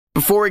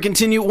Before we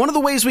continue, one of the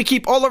ways we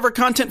keep all of our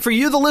content for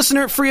you, the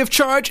listener, free of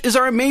charge is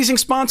our amazing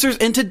sponsors,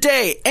 and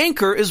today,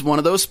 Anchor is one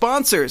of those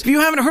sponsors. If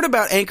you haven't heard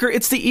about Anchor,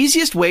 it's the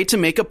easiest way to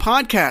make a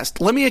podcast.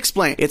 Let me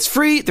explain. It's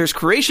free, there's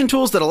creation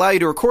tools that allow you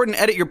to record and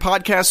edit your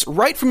podcasts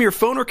right from your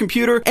phone or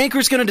computer.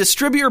 Anchor's going to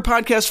distribute your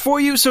podcast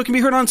for you so it can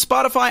be heard on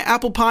Spotify,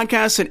 Apple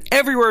Podcasts, and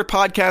everywhere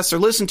podcasts are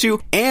listened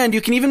to, and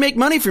you can even make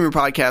money from your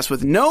podcast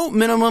with no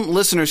minimum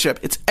listenership.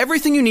 It's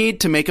everything you need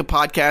to make a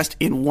podcast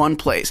in one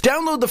place.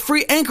 Download the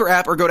free Anchor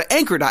app or go to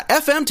anchor.fm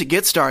to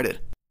get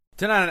started.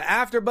 Tonight on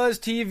AfterBuzz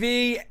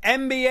TV,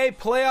 NBA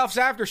Playoffs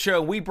After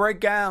Show, we break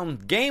down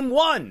Game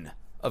 1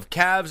 of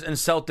Cavs and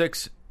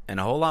Celtics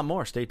and a whole lot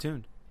more. Stay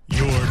tuned.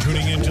 You're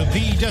tuning into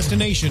the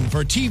destination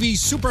for TV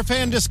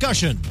superfan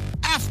discussion,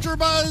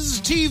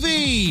 AfterBuzz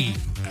TV.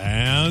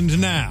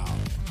 And now,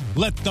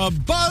 let the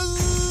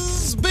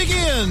buzz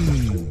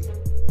begin.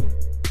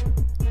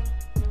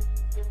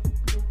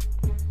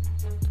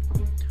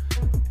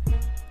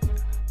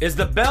 Is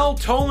the bell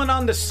tolling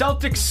on the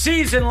Celtics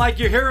season like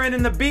you're hearing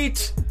in the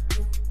beat?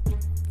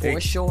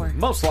 For sure.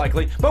 Most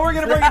likely. But we're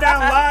going to bring it down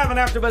live on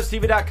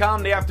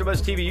AfterBuzzTV.com, the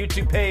AfterBuzz TV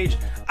YouTube page,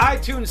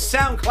 iTunes,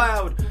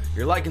 SoundCloud.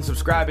 You're liking,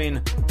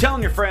 subscribing,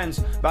 telling your friends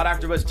about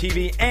AfterBuzz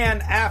TV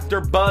and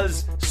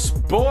AfterBuzz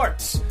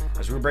Sports.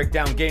 As we break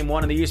down Game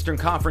 1 of the Eastern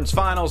Conference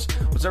Finals.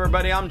 What's up,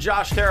 everybody? I'm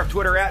Josh Tariff,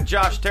 Twitter at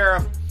Josh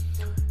Tariff.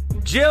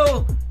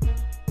 Jill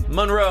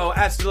Monroe,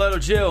 at Stiletto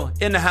Jill,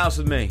 in the house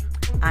with me.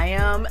 I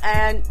am,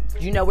 and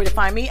you know where to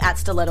find me, at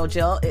Stiletto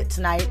Jill.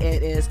 Tonight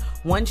it is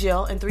 1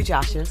 Jill and 3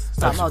 Joshes,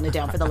 so I'm holding it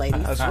down for the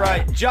ladies. That's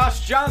right.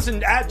 Josh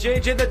Johnson, at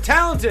JJ the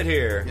Talented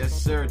here. Yes,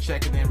 sir.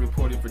 Checking in,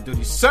 reporting for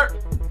duty, sir.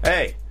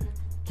 Hey,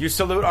 you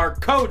salute our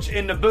coach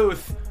in the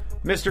booth,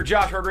 Mr.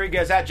 Josh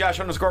Rodriguez, at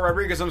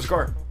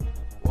Josh_Rodriguez_.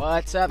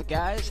 What's up,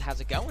 guys? How's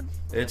it going?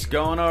 It's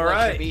going all Pleasure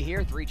right. to be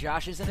here. 3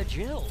 Joshes and a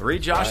Jill. 3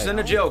 Joshes and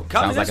a Jill.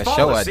 Coming Sounds this like a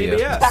fall show to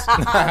idea. CBS.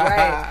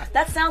 Right.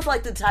 That sounds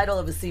like the title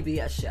of a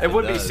CBS show. It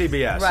would be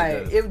CBS.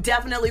 Right. It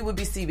definitely would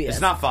be CBS.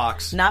 It's not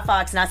Fox. Not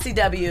Fox, not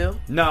CW.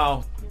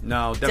 No,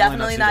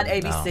 Definitely not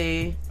CW.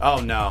 ABC. Oh,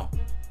 no.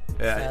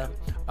 Yeah.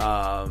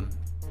 So.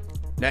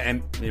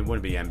 And it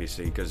wouldn't be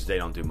NBC because they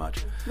don't do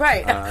much.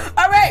 Right.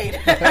 All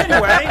right.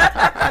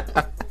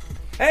 Anyway.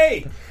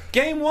 Hey,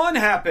 Game 1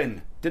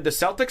 happened. Did the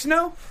Celtics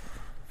know?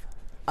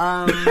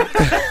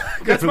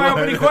 That's my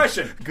opening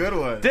question. Good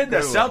one. Did the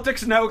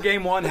Celtics know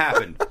Game 1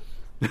 happened?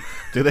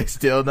 Do they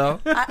still know?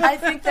 I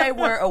think they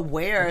were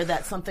aware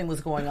that something was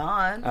going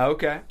on.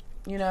 Okay.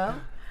 You know?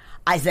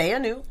 Isaiah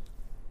knew.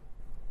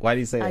 Why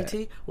do you say that?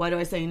 IT. Why do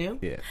I say new?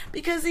 Yeah.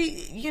 Because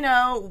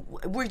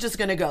we're just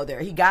going to go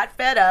there. He got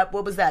fed up.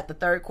 What was that? The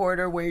third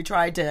quarter where he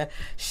tried to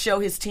show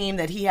his team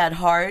that he had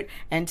heart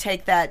and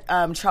take that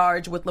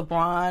charge with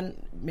LeBron.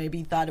 Maybe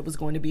he thought it was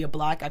going to be a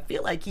block. I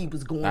feel like he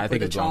was going for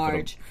the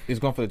charge. He was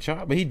going for the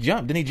charge, but he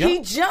jumped. Didn't he jump? He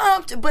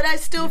jumped, but I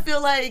still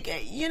feel like,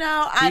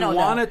 I don't know. He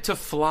wanted to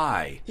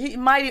fly. He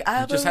might.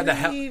 I just had to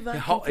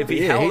if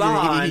he Yeah, held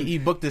on. he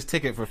booked his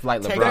ticket for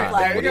Flight take LeBron. a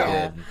flight, That's what he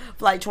yeah. did.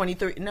 Flight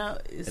 23. No.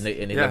 And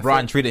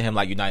LeBron treated him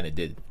like United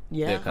did.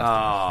 Yeah. Their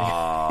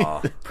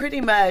customer.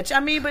 Pretty much. I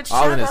mean, but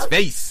All shout in his out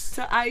face.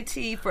 to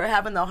IT for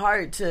having the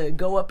heart to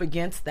go up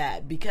against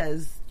that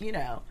because,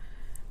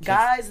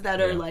 guys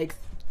that are like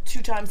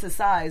 2 times his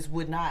size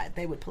would not.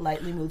 They would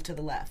politely move to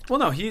the left. Well,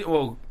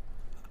 no,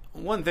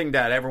 one thing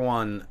that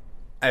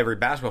every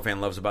basketball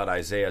fan loves about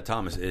Isaiah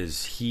Thomas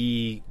is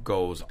he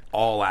goes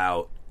all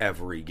out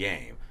every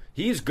game.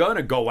 He's going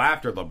to go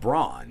after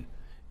LeBron.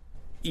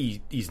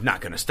 He's not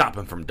going to stop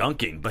him from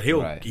dunking, but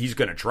he's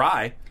going to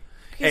try.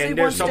 And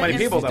there's so many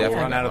people that will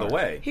run out of the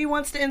way. He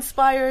wants to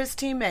inspire his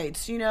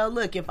teammates.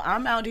 Look, if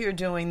I'm out here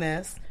doing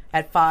this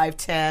at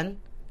 5'10",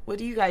 what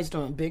are you guys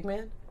doing, big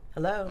man?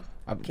 Hello?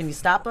 Can you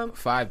stop him?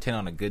 5'10"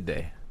 on a good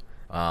day.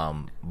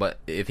 But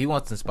if he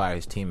wants to inspire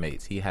his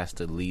teammates, he has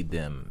to lead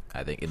them,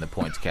 I think, in the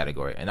points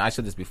category. And I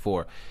said this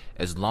before,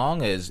 as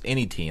long as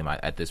any team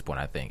at this point,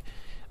 I think,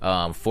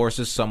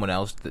 forces someone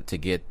else to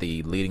get to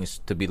be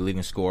the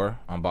leading scorer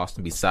on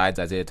Boston besides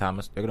Isaiah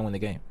Thomas, they're going to win the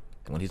game.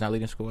 And when he's not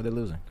leading scorer, they're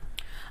losing.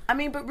 I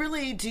mean, but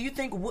really, do you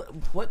think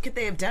what could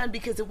they have done?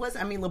 Because it was,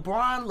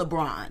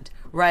 LeBron,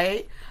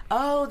 right?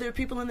 Oh, there are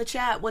people in the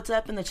chat. What's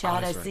up in the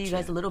chat? I see you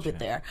guys a little bit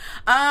there.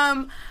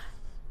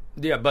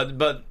 Yeah,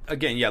 but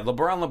again,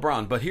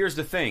 LeBron. But here's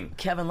the thing.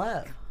 Kevin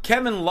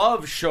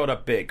Love showed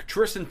up big.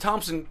 Tristan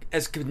Thompson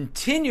has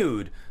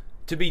continued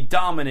to be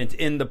dominant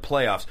in the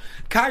playoffs.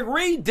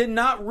 Kyrie did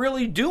not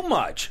really do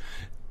much.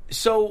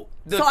 So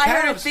I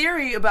heard a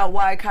theory about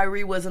why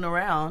Kyrie wasn't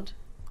around.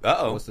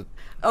 Uh-oh.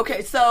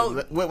 Okay,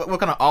 so what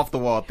kind of off the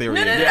wall theory?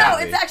 No.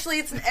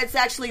 It's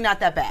actually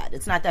not that bad.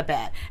 It's not that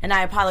bad, and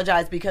I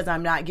apologize because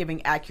I'm not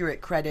giving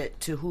accurate credit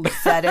to who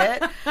said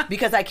it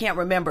because I can't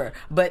remember.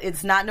 But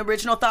it's not an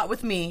original thought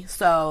with me,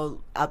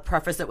 so I'll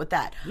preface it with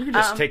that. You can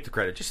just take the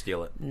credit, just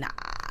steal it. Nah,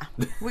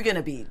 we're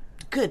gonna be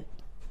good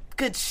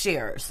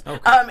sharers.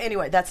 Okay.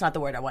 Anyway, that's not the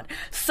word I want.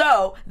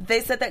 So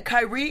they said that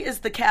Kyrie is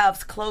the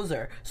Cavs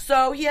closer.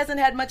 So he hasn't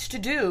had much to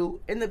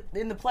do in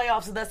the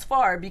playoffs thus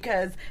far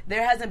because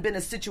there hasn't been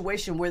a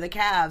situation where the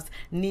Cavs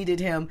needed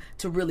him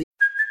to really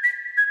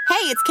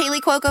it's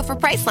Kaylee Cuoco for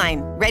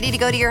Priceline. Ready to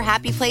go to your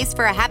happy place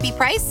for a happy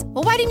price?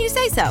 Well, why didn't you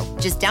say so?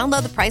 Just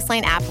download the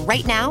Priceline app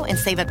right now and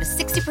save up to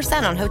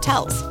 60% on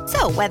hotels.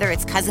 So whether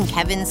it's Cousin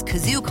Kevin's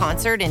Kazoo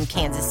Concert in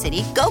Kansas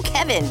City, go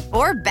Kevin,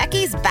 or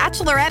Becky's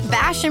Bachelorette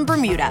Bash in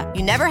Bermuda,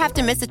 you never have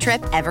to miss a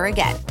trip ever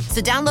again.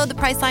 So download the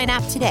Priceline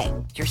app today.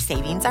 Your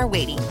savings are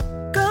waiting.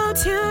 Go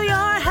to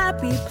your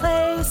happy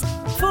place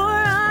for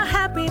a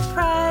happy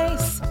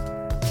price.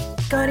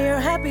 Go to your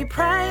happy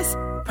price,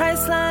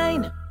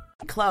 Priceline.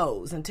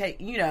 Close and take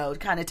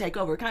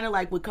over, kind of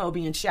like with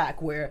Kobe and Shaq,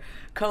 where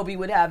Kobe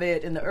would have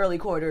it in the early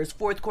quarters,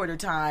 fourth quarter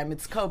time,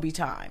 it's Kobe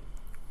time.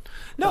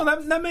 No,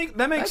 that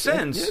makes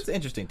sense. It's an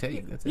interesting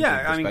take.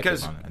 I mean,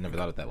 because I never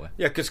thought of it that way.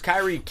 Yeah, because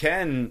Kyrie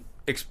can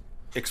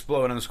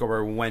explode on the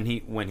scoreboard when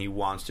he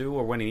wants to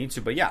or when he needs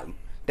to, but yeah,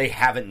 they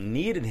haven't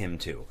needed him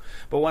to.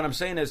 But what I'm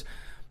saying is,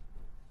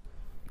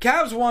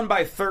 Cavs won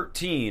by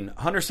 13,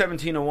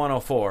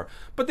 117-104,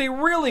 but they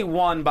really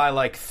won by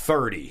like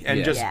 30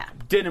 and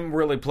didn't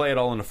really play it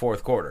all in the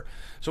fourth quarter.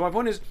 So my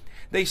point is,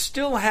 they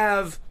still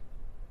have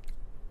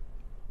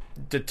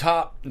the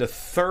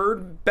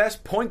third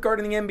best point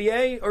guard in the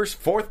NBA, or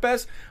fourth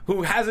best,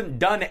 who hasn't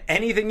done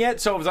anything yet.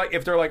 So it was like,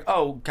 if they're like,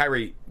 oh,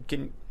 Kyrie,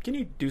 can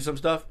you do some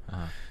stuff?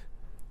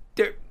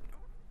 The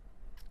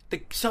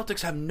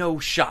Celtics have no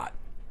shot.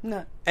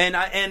 No. And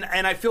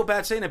I feel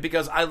bad saying it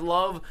because I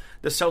love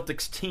the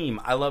Celtics team.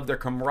 I love their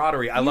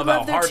camaraderie. I love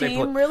how hard they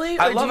play. Really?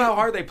 I love how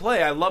hard they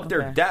play. I love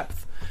their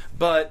depth.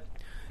 But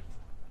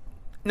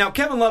now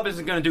Kevin Love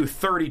isn't going to do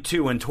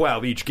 32 and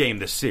 12 each game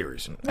this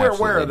series. We're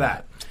aware of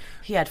that.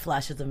 He had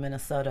flashes of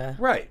Minnesota.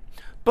 Right.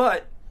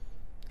 But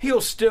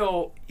he's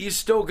still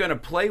going to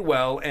play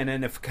well. And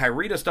then if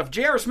Kyrie does stuff,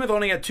 J.R. Smith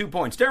only had 2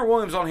 points. Darren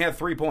Williams only had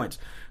 3 points.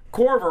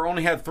 Korver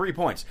only had 3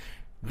 points.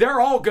 They're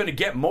all going to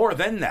get more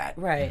than that.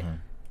 Right. Mm-hmm.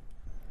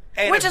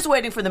 And we're just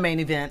waiting for the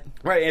main event.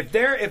 Right. If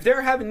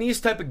they're having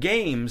these type of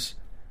games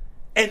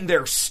and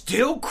they're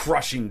still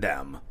crushing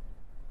them,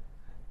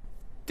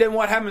 then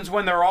what happens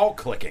when they're all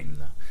clicking?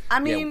 I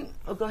mean,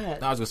 go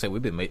ahead. I was going to say,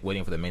 we've been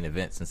waiting for the main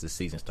event since the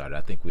season started.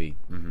 I think we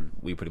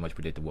pretty much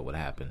predicted what would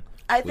happen.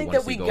 I think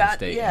that we Golden got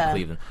State and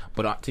Cleveland.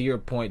 But to your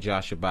point,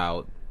 Josh,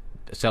 about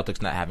the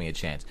Celtics not having a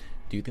chance,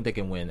 do you think they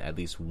can win at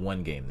least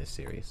one game this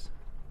series?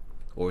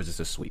 Or is this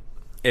a sweep?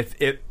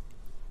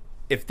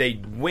 If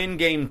they win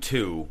Game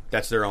 2,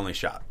 that's their only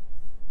shot.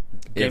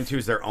 Game 2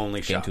 is their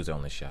only shot. Game 2 is their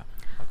only shot.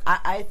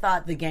 I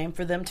thought the game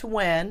for them to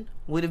win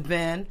would have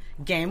been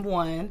Game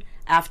 1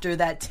 after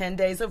that 10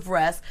 days of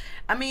rest.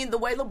 I mean, the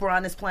way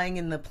LeBron is playing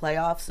in the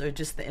playoffs or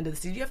just the end of the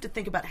season, you have to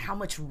think about how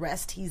much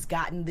rest he's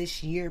gotten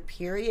this year,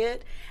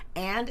 period.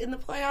 And in the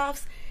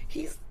playoffs,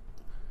 he's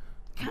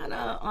kind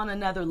of on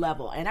another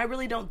level. And I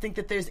really don't think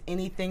that there's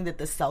anything that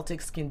the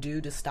Celtics can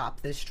do to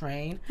stop this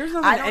train. There's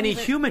nothing any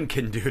human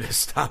can do to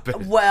stop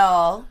it.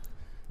 Well,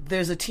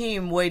 there's a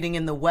team waiting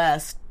in the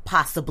West,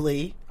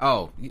 possibly.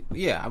 Oh,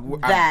 yeah.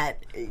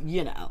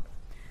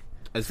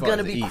 It's going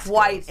to be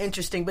quite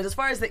interesting. But as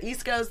far as the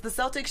East goes, the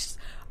Celtics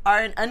are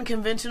an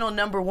unconventional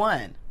number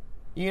one.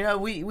 You know,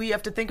 we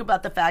have to think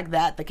about the fact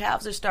that the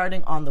Cavs are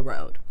starting on the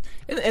road.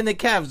 And the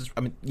Cavs,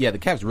 the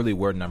Cavs really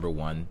were number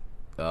one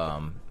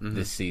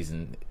this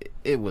season.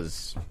 It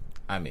was,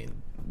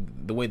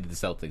 the way that the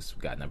Celtics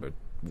got number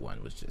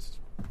one was just...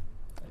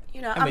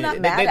 I'm not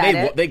mad at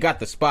it. They got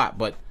the spot,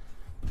 but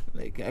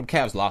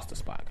Cavs lost the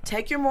spot.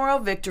 Take your moral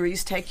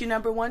victories, take your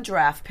number one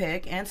draft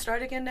pick, and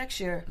start again next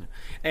year.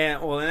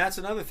 And that's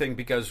another thing,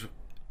 because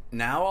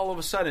now all of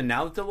a sudden,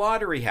 now that the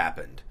lottery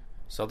happened,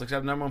 Celtics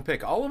have number one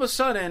pick. All of a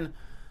sudden,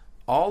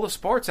 all the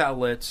sports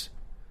outlets,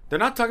 they're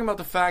not talking about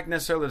the fact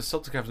necessarily that the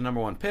Celtics have the number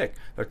one pick.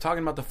 They're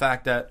talking about the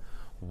fact that,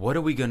 what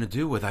are we going to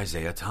do with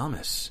Isaiah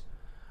Thomas?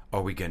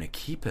 Are we going to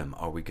keep him?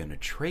 Are we going to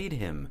trade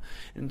him?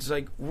 And it's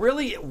like,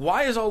 really?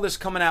 Why is all this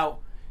coming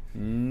out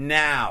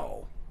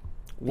now?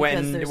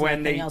 Because there's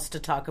nothing else to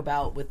talk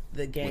about with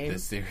the game. With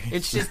this series.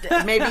 It's just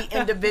maybe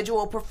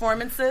individual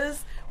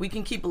performances. We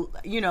can keep,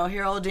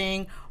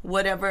 heralding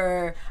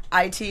whatever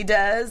IT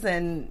does,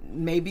 and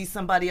maybe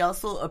somebody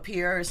else will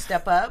appear or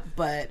step up.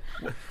 But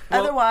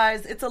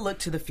otherwise, it's a look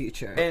to the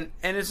future. And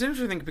it's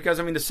interesting because,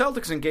 the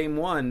Celtics in Game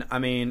 1,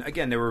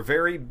 again, they were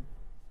very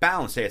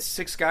balanced. They had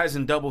 6 guys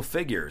in double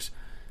figures.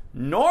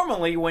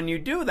 Normally, when you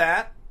do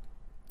that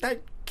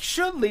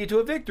should lead to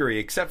a victory,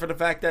 except for the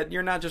fact that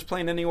you're not just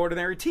playing any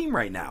ordinary team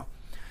right now.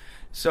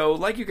 So,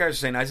 like you guys are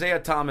saying, Isaiah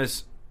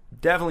Thomas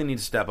definitely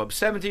needs to step up.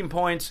 17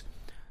 points,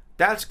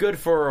 that's good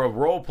for a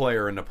role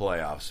player in the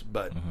playoffs,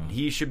 but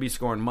he should be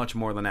scoring much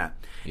more than that.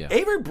 Yeah.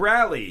 Avery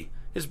Bradley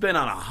has been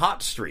on a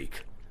hot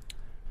streak.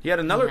 He had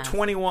another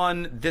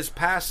 21 this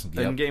past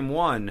in Game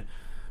 1.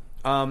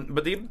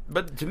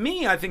 But to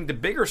me, I think the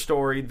bigger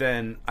story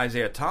than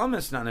Isaiah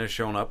Thomas not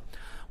showing up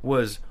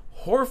was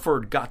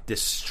Horford got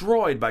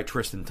destroyed by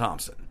Tristan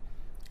Thompson.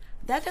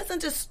 That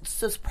doesn't just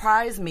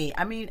surprise me.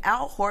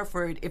 Al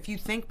Horford, if you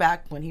think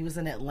back when he was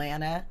in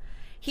Atlanta,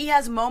 he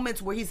has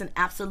moments where he's an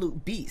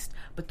absolute beast.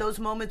 But those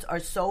moments are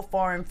so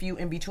far and few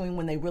in between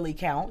when they really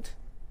count,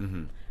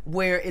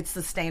 where it's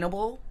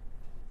sustainable.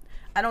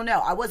 I don't know.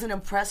 I wasn't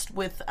impressed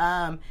with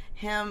him.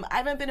 I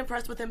haven't been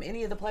impressed with him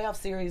any of the playoff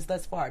series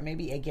thus far.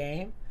 Maybe a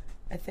game,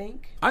 I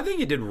think. I think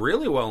he did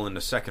really well in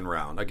the second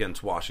round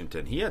against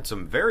Washington. He had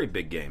some very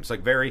big games,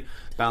 like very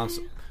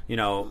balanced,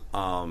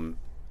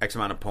 X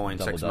amount of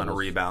points, X amount of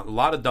rebounds, a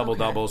lot of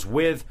double-doubles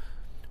with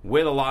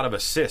a lot of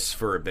assists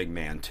for a big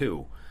man,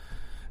 too.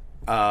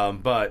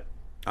 But,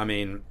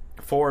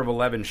 4 of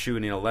 11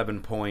 shooting,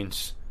 11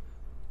 points,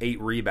 8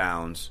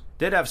 rebounds.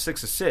 Did have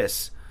 6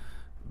 assists,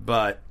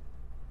 but,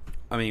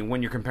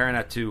 when you're comparing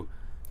that to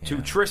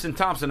Tristan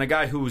Thompson, a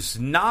guy who's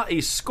not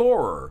a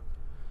scorer,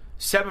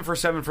 7 for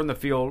 7 from the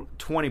field,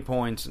 20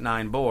 points,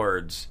 9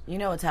 boards. You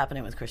know what's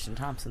happening with Tristan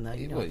Thompson, though.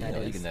 You know what that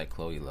is. You get that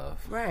Chloe love.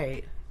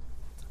 Right.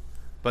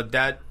 But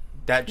that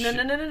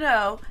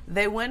No.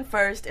 They win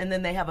first, and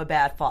then they have a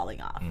bad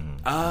falling off.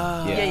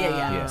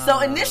 Yeah.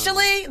 So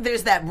initially,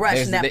 there's that rush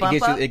and that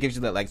bump up. It gives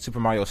you that like Super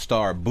Mario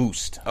Star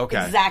boost.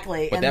 Okay.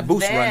 Exactly. But that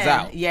boost runs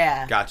out.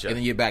 Yeah. Gotcha. And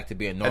then you're back to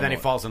being normal. And then he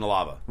falls in the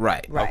lava.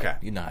 Right. Okay.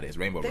 You know how it is.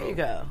 Rainbow Road. There you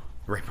go.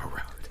 Rainbow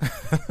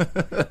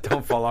Road.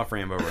 Don't fall off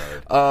Rainbow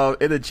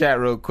Road. In the chat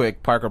real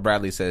quick, Parker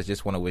Bradley says,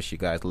 just want to wish you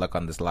guys luck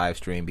on this live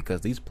stream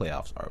because these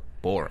playoffs are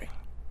boring.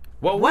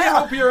 Well, we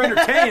hope you're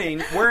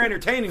entertaining. We're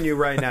entertaining you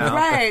right now.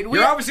 Right.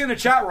 You're obviously in the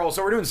chat roll,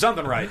 so we're doing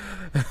something right.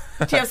 Do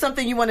you have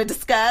something you want to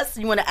discuss?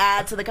 You want to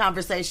add to the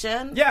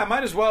conversation? Yeah,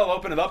 might as well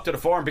open it up to the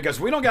forum because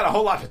we don't got a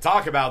whole lot to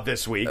talk about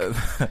this week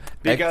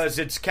because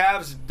it's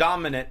Cavs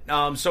dominant.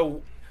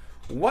 So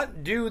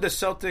what do the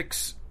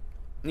Celtics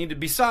need to,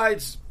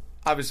 besides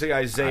obviously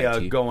Isaiah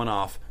going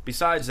off,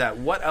 besides that,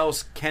 what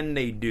else can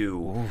they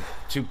do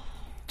to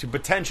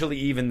potentially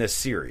even this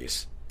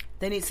series?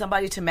 They need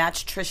somebody to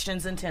match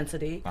Tristan's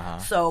intensity.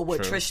 So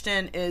what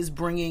Tristan is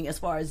bringing as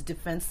far as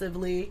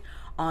defensively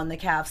on the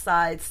Cavs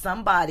side,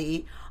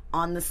 somebody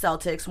on the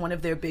Celtics, one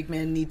of their big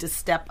men, need to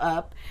step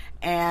up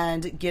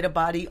and get a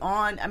body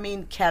on.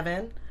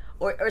 Kevin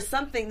or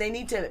something. They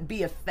need to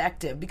be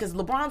effective because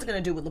LeBron's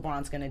going to do what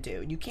LeBron's going to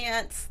do. You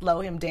can't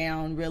slow him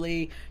down,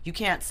 really. You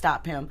can't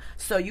stop him.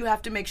 So you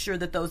have to make sure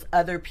that those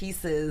other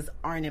pieces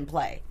aren't in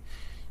play.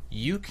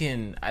 You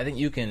can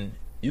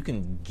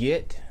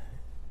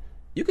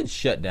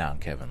shut down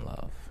Kevin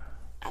Love.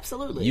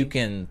 Absolutely. You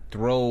can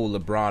throw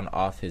LeBron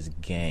off his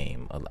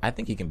game. I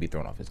think he can be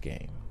thrown off his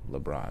game,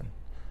 LeBron.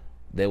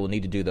 They will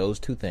need to do those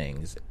two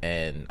things,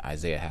 and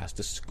Isaiah has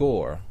to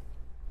score,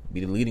 be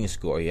the leading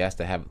scorer. He has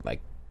to have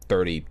like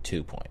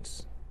 32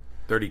 points.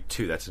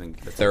 32, that's a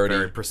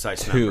very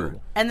precise number.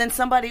 And then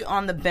somebody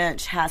on the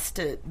bench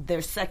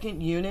their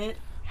second unit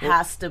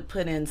has to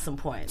put in some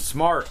points.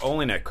 Smart,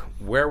 Olenek,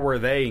 where were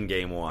they in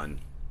game 1?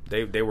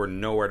 They were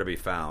nowhere to be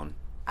found.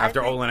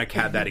 After Olenek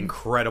had that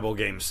incredible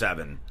Game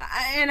 7.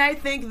 And I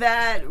think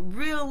that,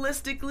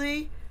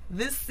 realistically,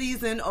 this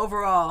season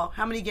overall,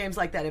 how many games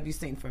like that have you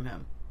seen from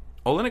him?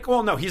 Olenek?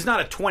 Well, no, he's not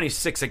a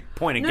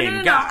 26-point-a-game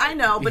guy. No, I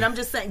know, but I'm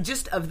just saying,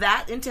 just of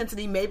that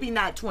intensity, maybe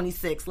not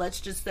 26, let's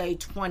just say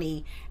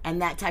 20,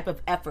 and that type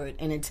of effort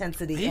and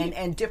intensity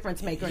and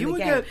difference maker in the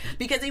game.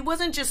 Because he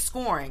wasn't just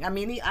scoring.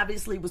 He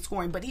obviously was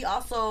scoring, but he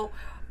also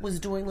was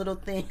doing little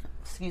things,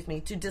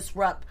 to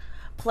disrupt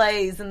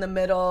plays in the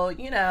middle,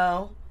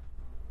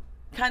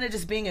 kind of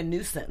just being a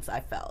nuisance,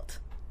 I felt.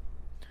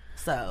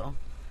 So,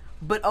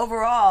 but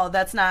overall,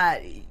 that's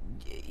not,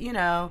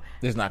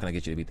 It's not going to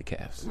get you to beat the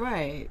Cavs.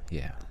 Right.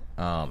 Yeah.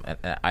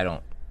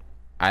 And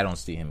I don't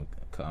see him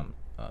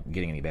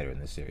getting any better in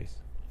this series.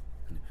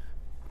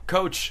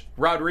 Coach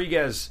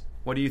Rodriguez,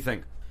 what do you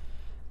think?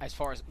 As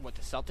far as what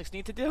the Celtics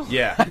need to do?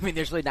 Yeah.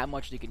 There's really not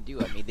much they can do.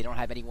 They don't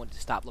have anyone to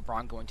stop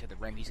LeBron going to the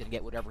rim. He's going to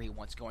get whatever he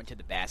wants going to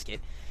the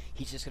basket.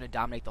 He's just going to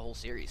dominate the whole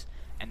series.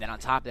 And then on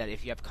top of that,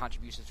 if you have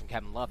contributions from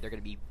Kevin Love, they're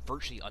going to be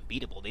virtually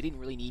unbeatable. They didn't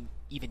really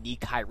even need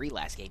Kyrie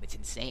last game. It's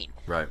insane.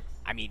 Right.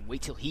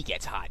 Wait till he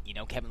gets hot.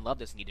 Kevin Love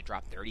doesn't need to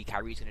drop 30.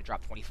 Kyrie's going to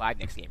drop 25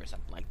 next game or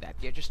something like that.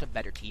 They're just a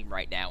better team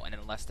right now. And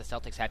unless the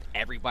Celtics have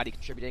everybody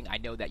contributing, I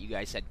know that you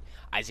guys said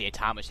Isaiah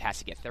Thomas has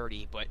to get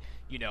 30, but,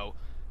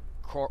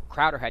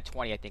 Crowder had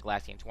 20, I think,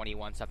 last game,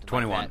 21, something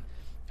 21. like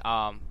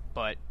that.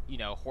 But,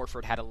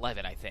 Horford had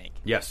 11, I think.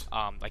 Yes.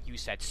 Like you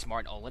said,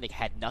 Smart and Olynyk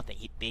had nothing.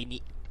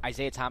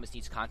 Isaiah Thomas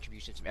needs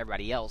contributions from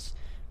everybody else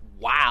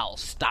while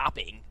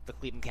stopping the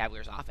Cleveland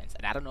Cavaliers offense.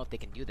 And I don't know if they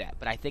can do that,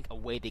 but I think a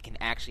way they can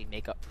actually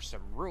make up for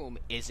some room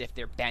is if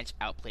their bench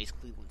outplays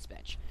Cleveland's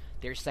bench.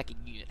 Their second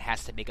unit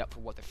has to make up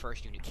for what the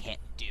first unit can't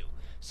do.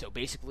 So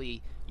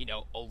basically,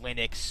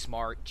 Olynyk,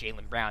 Smart,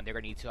 Jaylen Brown, they're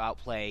going to need to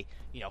outplay,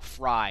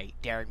 Fry,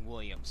 Darren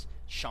Williams,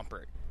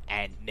 Shumpert,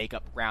 and make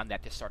up ground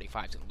that the starting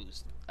five's going to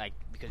lose,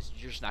 because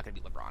you're just not going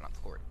to beat LeBron on the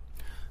court.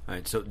 All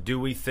right, so do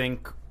we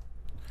think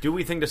the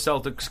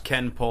Celtics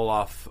can pull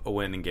off a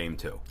win in Game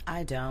 2?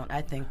 I don't.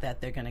 I think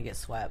that they're going to get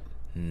swept.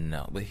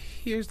 No, but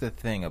here's the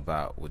thing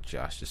about what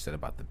Josh just said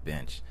about the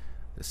bench.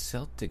 The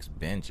Celtics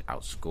bench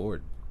outscored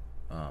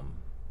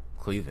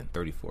Cleveland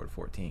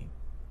 34-14.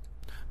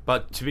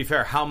 But to be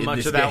fair, how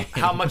much of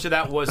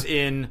that was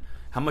in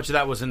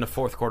the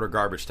fourth quarter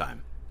garbage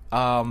time?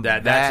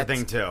 That's the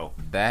thing too.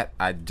 That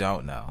I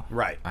don't know.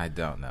 Right. I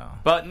don't know.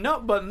 But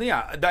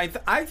yeah,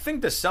 I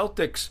think the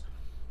Celtics.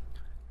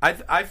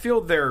 I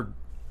feel their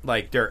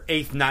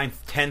 8th, 9th,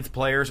 10th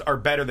players are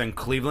better than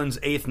Cleveland's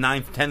 8th,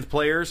 9th, 10th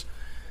players.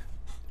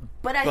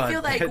 But I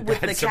feel like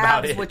with the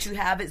Cavs, what you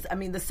have is, I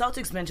mean, the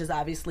Celtics bench is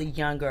obviously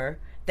younger.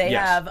 They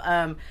have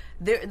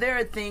there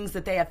are things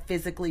that they have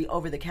physically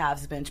over the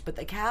Cavs bench, but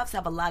the Cavs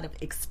have a lot of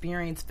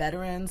experienced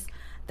veterans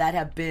that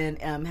have been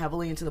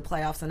heavily into the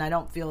playoffs, and I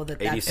don't feel that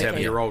that's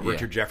 87-year-old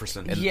Richard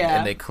Jefferson.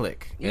 And they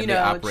click. And they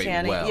operate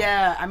well.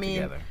 Yeah, I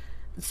mean, together.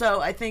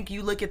 So I think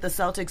you look at the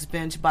Celtics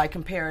bench by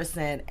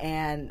comparison,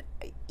 and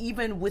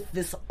even with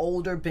this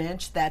older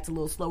bench that's a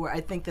little slower, I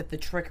think that the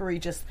trickery,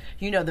 just,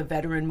 the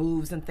veteran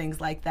moves and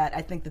things like that,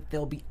 I think that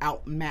they'll be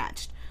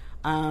outmatched.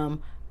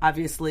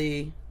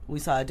 Obviously, we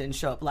saw it didn't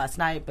show up last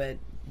night, but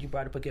you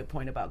brought up a good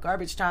point about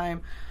garbage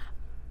time.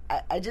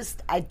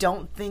 I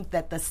don't think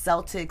that the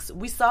Celtics,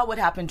 we saw what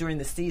happened during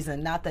the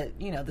season. Not that,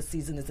 the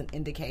season is an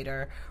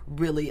indicator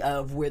really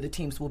of where the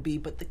teams will be,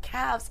 but the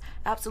Cavs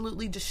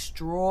absolutely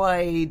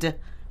destroyed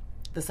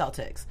the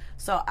Celtics.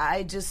 So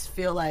I just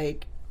feel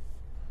like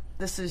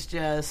this is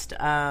just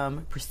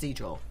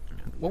procedural.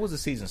 What was the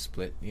season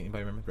split?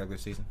 Anybody remember the regular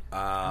season?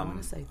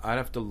 I'd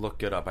have to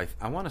look it up.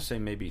 I want to say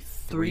maybe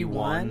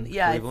 3-1.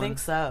 Yeah, Cleveland.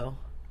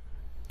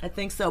 I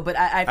think so, but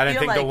I feel didn't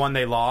think like the one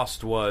they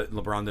lost was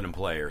LeBron didn't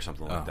play or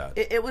something like that.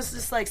 It was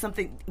just like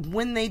something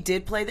when they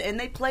did play, and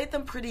they played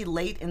them pretty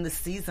late in the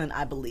season,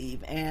 I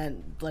believe,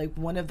 and like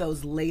one of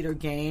those later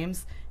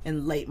games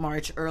in late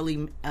March,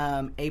 early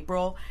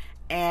April,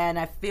 and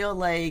I feel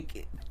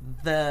like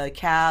the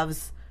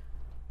Cavs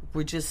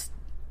were just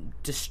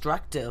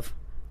destructive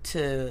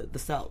to the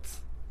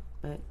Celts,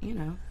 but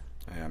Yeah,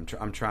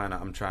 I'm trying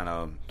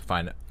to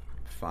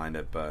find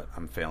it, but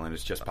I'm failing.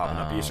 It's just popping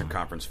up. Eastern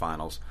Conference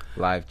Finals.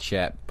 Live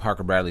chat.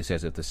 Parker Bradley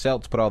says if the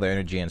Celts put all their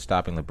energy in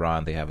stopping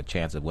LeBron, they have a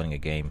chance of winning a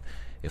game.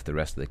 If the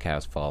rest of the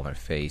Cavs fall on their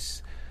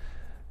face,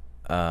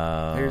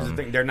 here's the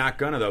thing: they're not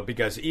gonna, though,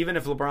 because even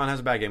if LeBron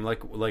has a bad game,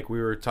 like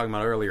we were talking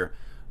about earlier,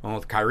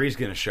 Kyrie's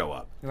gonna show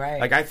up.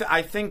 Right. Like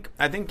I think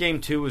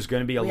Game 2 is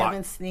gonna be a lot. We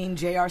haven't seen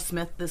J.R.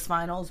 Smith this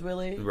finals,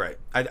 really. Right.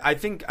 I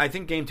think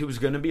Game 2 is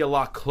gonna be a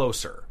lot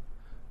closer.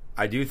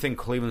 I do think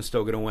Cleveland's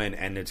still going to win,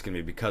 and it's going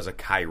to be because of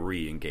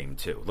Kyrie in Game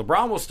 2.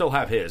 LeBron will still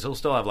have his; he'll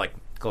still have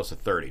close to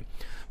 30.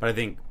 But I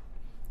think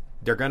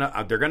they're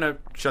gonna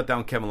shut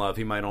down Kevin Love.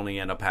 He might only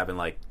end up having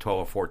 12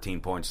 or 14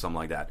 points, something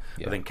like that.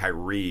 Yeah. I think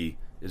Kyrie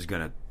is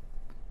gonna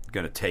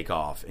take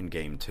off in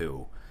Game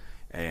 2,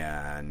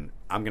 and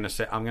I'm gonna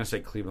say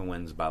Cleveland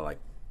wins by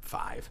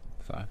 5.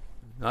 5.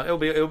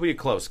 It'll be a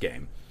close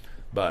game,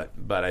 but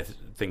I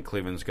think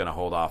Cleveland's going to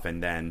hold off,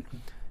 and then.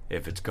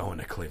 If it's going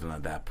to Cleveland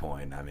at that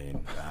point, I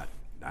mean,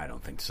 I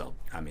don't think so.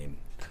 I mean,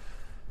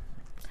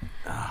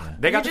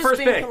 they got the first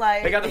pick.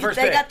 They got the first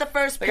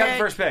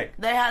pick.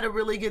 They had a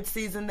really good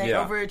season. They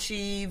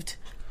overachieved.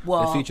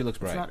 Well, the future looks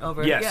bright. It's not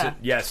over.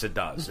 Yes, it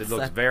does. It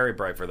looks very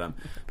bright for them.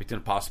 Between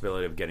the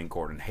possibility of getting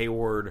Gordon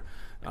Hayward,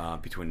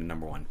 between the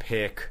number 1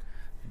 pick.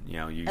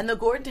 And the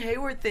Gordon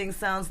Hayward thing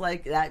sounds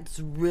like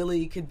that's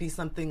really could be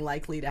something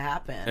likely to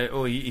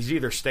happen. He's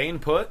either staying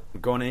put,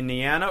 going to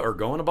Indiana, or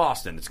going to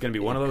Boston. It's going to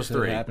be one of those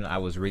three. Happen. I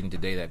was reading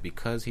today that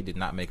because he did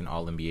not make an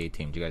All-NBA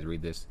team, did you guys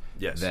read this?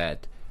 Yes.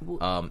 That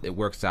it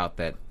works out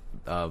that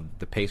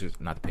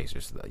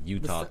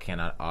Utah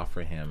cannot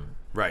offer him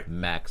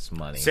max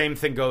money. Same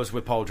thing goes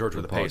with Paul George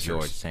with the Pacers.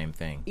 Paul George, same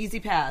thing. Easy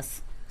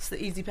pass. It's the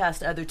easy pass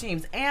to other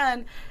teams.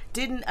 And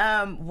didn't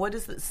what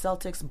is the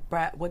Celtics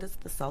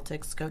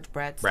coach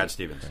Brad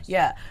Stevens?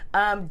 Yeah.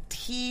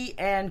 He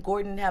and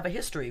Gordon have a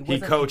history. He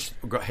coached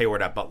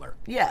Hayward at Butler.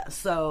 Yeah,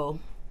 so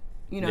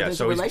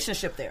there's a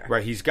relationship there.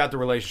 Right, he's got the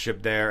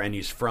relationship there, and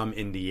he's from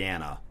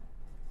Indiana.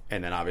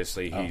 And then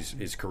obviously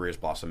his career's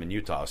blossomed in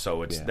Utah.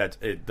 So it's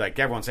like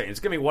everyone's saying, it's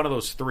going to be one of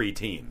those 3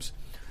 teams.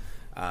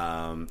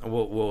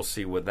 We'll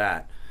see with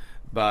that.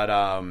 But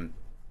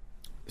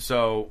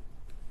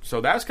So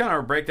that's kind of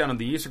our breakdown of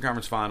the Eastern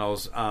Conference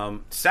Finals.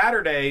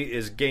 Saturday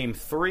is Game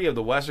 3 of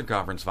the Western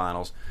Conference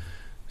Finals.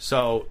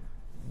 So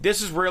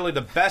this is really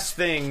the best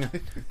thing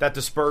that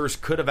the Spurs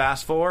could have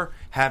asked for,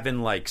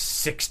 having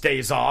 6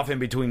 days off in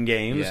between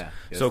games. Yeah,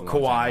 so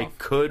Kawhi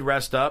could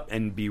rest up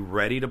and be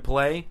ready to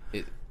play.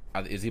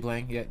 Is he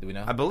playing yet? Do we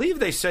know? I believe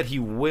they said he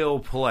will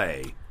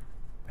play.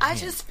 I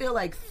just feel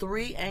like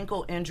 3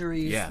 ankle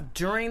injuries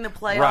during the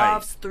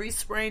playoffs, 3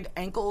 sprained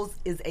ankles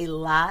is a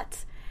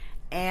lot.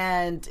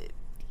 And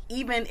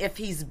even if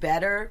he's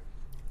better,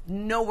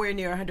 nowhere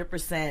near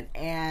 100%.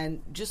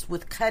 And just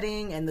with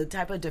cutting and the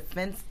type of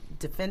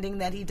defending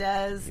that he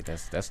does. Yeah,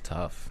 that's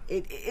tough.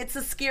 It's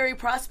a scary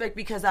prospect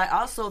because I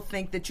also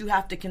think that you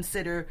have to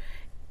consider,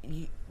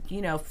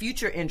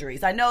 future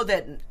injuries. I know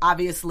that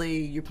obviously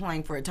you're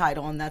playing for a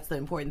title and that's the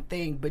important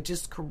thing, but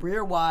just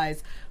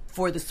career-wise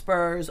for the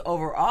Spurs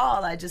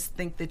overall, I just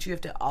think that you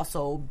have to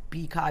also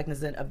be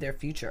cognizant of their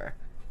future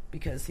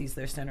because he's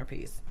their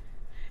centerpiece.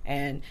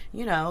 And,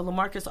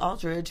 LaMarcus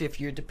Aldridge, if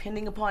you're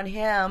depending upon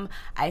him,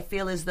 I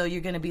feel as though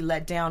you're going to be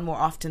let down more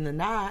often than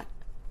not.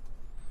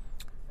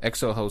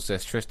 EXO host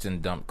says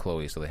Tristan dumped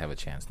Chloe, so they have a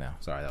chance now.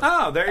 Sorry.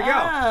 There you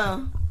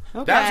go.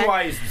 Okay. That's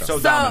why he's so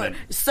dominant.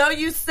 So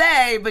you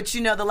say, but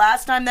the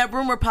last time that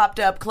rumor popped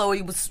up,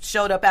 Chloe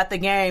showed up at the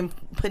game,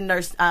 putting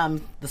her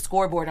the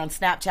scoreboard on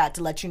Snapchat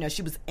to let you know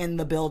she was in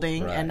the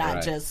building and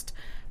not just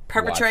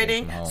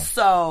perpetrating.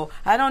 So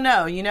I don't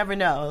know. You never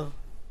know.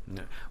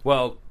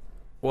 Well,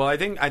 I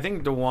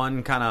think the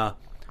one kind of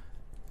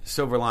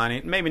silver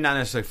lining, maybe not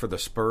necessarily for the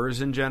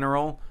Spurs in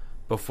general,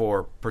 but for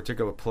a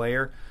particular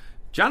player,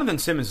 Jonathan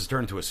Simmons has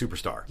turned into a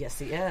superstar. Yes,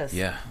 he is.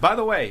 Yeah. By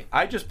the way,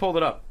 I just pulled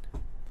it up.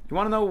 You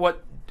want to know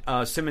what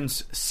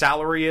Simmons'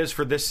 salary is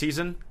for this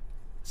season?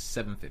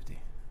 $750.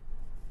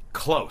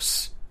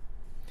 Close.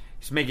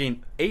 He's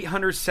making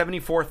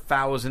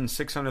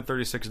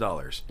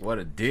 $874,636. What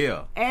a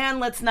deal! And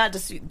let's not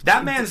just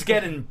that man's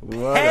getting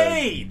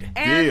paid.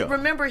 And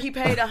remember, he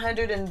paid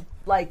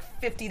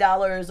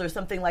 $150 or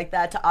something like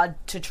that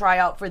to try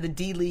out for the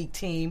D League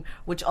team,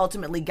 which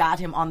ultimately got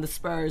him on the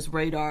Spurs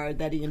radar.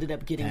 That he ended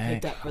up getting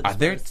picked up for. Are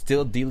there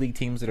still D League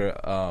teams that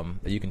are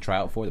that you can try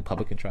out for? The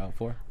public can try out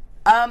for?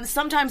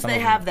 Sometimes they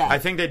have that. I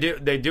think they do.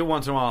 They do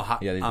once in a while.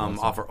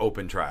 Offer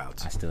open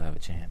tryouts. I still have a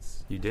chance.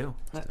 You do.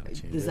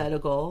 Is that a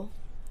goal?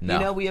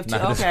 No. We have two.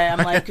 Okay, I'm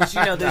like, because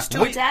there's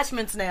two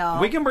attachments now.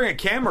 We can bring a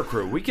camera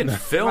crew. We can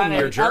film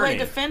your journey. LA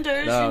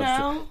Defenders,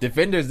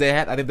 Defenders. They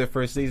had. I think their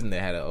first season they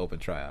had an open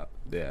tryout.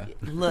 Yeah.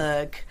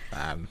 Look.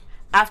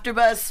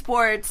 AfterBuzz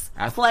Sports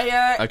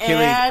player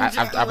Achilles. And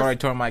I've already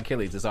torn my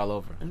Achilles. It's all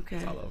over. Okay.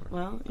 It's all over.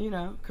 Well,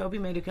 Kobe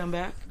made a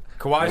comeback.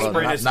 Kawhi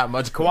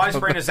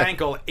sprained his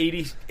ankle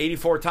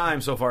 84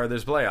 times so far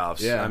this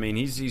playoffs. Yeah. I mean,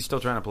 he's still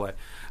trying to play.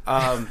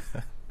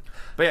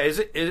 But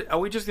yeah, are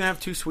we just gonna have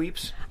two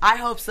sweeps? I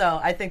hope so.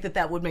 I think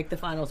that would make the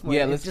finals more.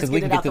 Let's get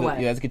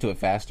to it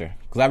faster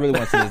because I really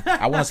want to see this.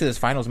 I want to see this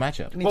finals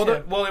matchup. Well,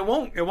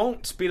 it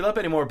won't speed it up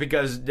anymore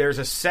because there's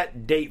a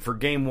set date for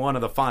Game 1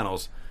 of the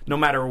finals, no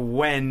matter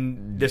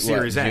when the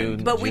series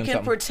ends. But we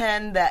can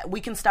pretend that we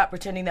can stop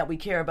pretending that we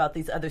care about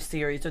these other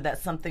series or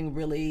that something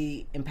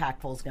really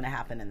impactful is going to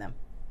happen in them.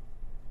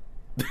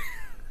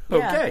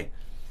 Okay.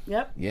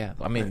 Yep. Yeah.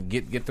 I mean,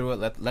 get through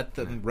it. Let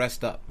them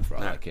rest up for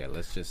all I care.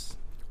 Let's just.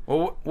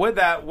 Well, with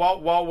that,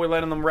 while we're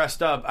letting them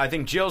rest up, I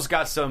think Jill's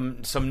got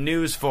some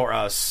news for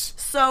us.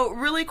 So,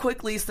 really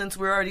quickly, since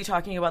we're already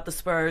talking about the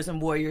Spurs and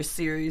Warriors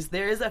series,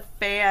 there is a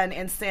fan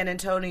in San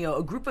Antonio,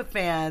 a group of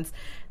fans.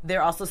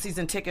 They're also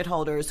season ticket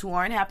holders who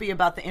aren't happy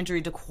about the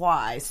injury to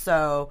Kawhi.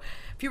 So,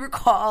 if you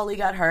recall, he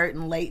got hurt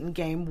late in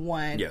Game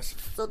 1. Yes.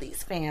 So,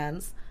 these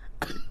fans...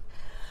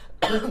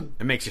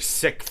 It makes you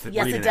sick.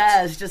 Yes, it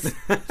does. Just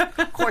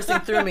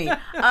coursing through me.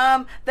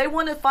 They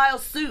want to file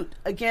suit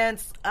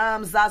against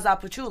Zaza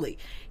Pachulia.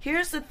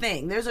 Here's the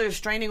thing. There's a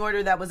restraining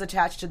order that was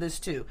attached to this,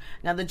 too.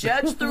 Now, the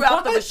judge threw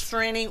out the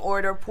restraining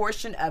order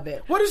portion of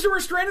it. What is the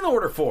restraining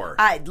order for?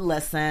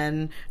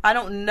 Listen, I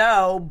don't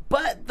know,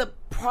 but the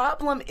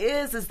problem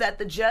is that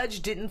the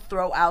judge didn't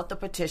throw out the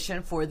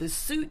petition for the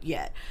suit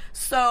yet.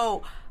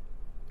 So...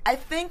 I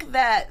think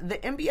that the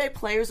NBA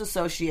Players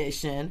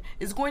Association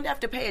is going to have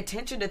to pay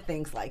attention to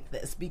things like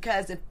this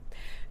because if,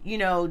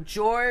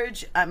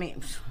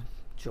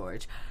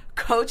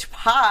 Coach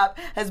Pop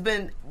has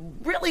been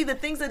really, the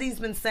things that he's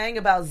been saying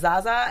about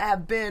Zaza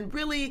have been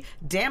really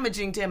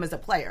damaging to him as a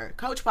player.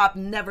 Coach Pop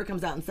never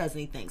comes out and says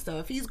anything. So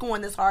if he's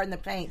going this hard in the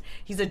paint,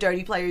 he's a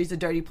dirty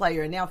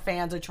player, and now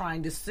fans are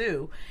trying to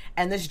sue.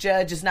 And this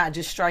judge is not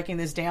just striking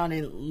this down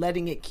and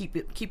letting it keep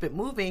it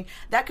moving.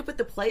 That could put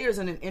the players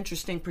in an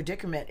interesting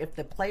predicament if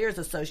the Players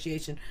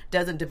Association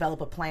doesn't develop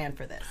a plan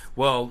for this.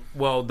 Well,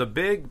 the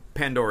big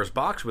Pandora's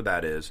box with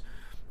that is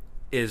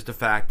the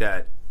fact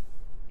that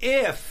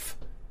if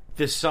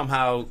this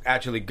somehow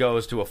actually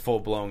goes to a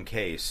full-blown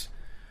case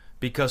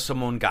because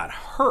someone got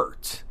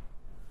hurt,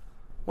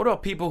 what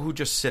about people who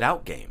just sit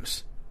out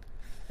games?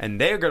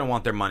 And they're going to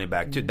want their money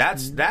back, too.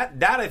 That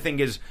I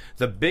think is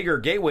the bigger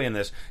gateway in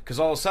this, because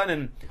all of a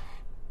sudden,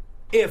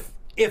 if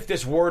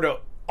this were to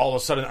all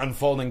of a sudden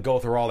unfold and go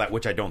through all that,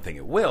 which I don't think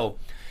it will,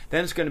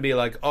 then it's going to be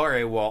like, all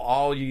right, well,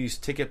 all these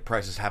ticket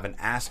prices have an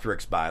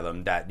asterisk by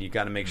them that you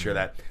got to make sure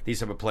that these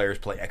type of players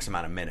play X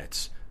amount of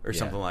minutes. Or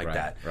something like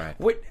that. Right.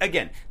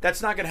 Again,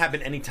 that's not going to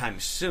happen anytime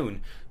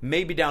soon.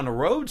 Maybe down the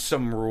road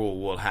some rule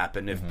will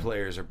happen if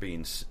players are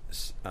being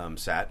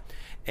sat.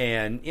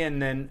 And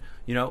then,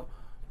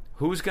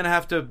 who's going to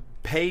have to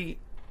pay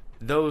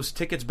those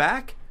tickets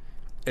back?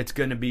 It's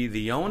going to be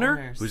the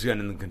owner who's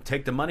going to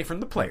take the money from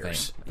the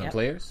players. The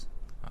players?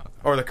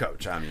 Or the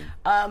coach, I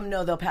mean.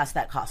 No, they'll pass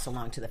that cost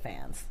along to the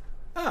fans.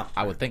 Oh.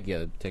 I would think,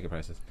 the ticket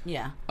prices.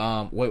 Yeah.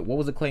 What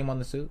was the claim on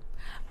the suit?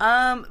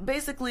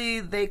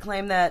 Basically, they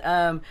claim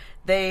that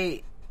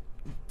they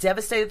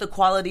devastated the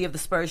quality of the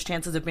Spurs'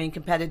 chances of being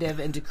competitive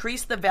and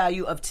decreased the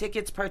value of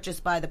tickets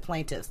purchased by the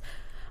plaintiffs.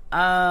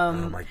 Oh,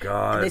 my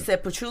God. They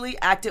said Pachulia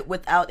acted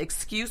without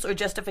excuse or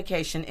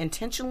justification,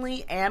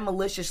 intentionally and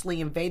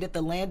maliciously invaded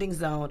the landing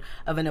zone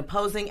of an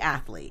opposing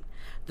athlete.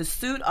 The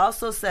suit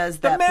also says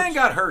that... The man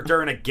got hurt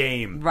during a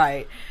game.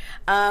 Right.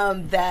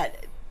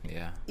 That...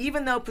 Yeah.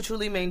 Even though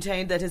Petrulli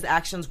maintained that his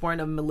actions weren't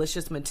of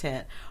malicious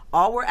intent,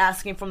 all we're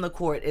asking from the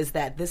court is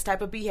that this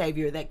type of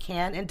behavior that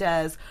can and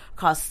does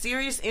cause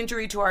serious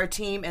injury to our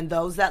team and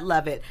those that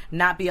love it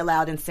not be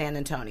allowed in San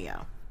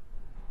Antonio.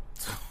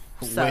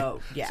 So,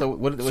 yeah. So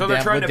what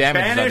they're trying to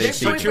banish They're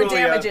suing for Petrulli.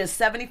 damages,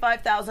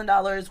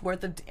 $75,000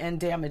 worth in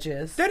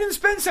damages. They didn't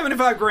spend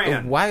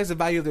 $75,000. Why is the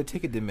value of their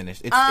ticket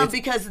diminished? It's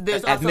Because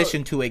there's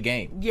admission also, to a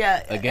game.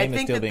 Yeah, a game I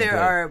think is still that being there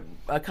played. are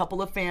a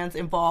couple of fans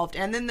involved,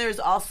 and then there's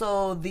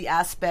also the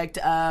aspect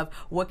of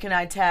what can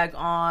I tag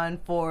on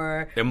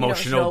for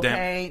Emotional show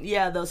pain,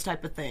 those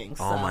type of things.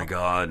 Oh, my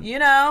God.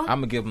 I'm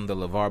gonna give him the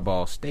LeVar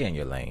Ball. Stay in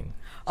your lane.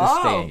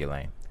 Just stay in your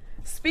lane.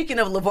 Speaking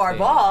of LeVar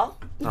Ball,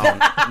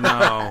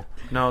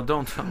 no,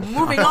 don't tell me.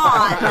 moving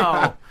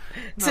on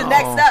to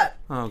next up.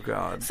 Oh,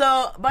 God.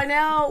 So, by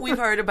now, we've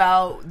heard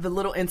about the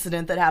little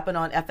incident that happened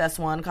on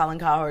FS1, Colin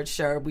Cowherd's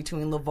show,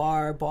 between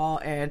LeVar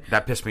Ball and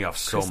That pissed me off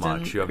so Kristen-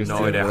 much. You have Kristen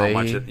no idea how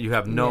much. Leahy. You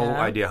have no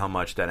Yeah. idea how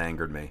much that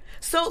angered me.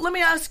 So let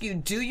me ask you,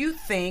 do you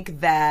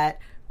think that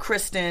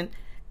Kristen,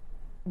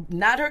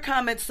 not her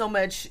comments so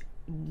much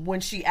when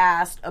she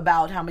asked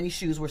about how many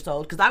shoes were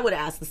sold, because I would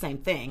have asked the same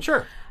thing.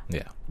 Sure.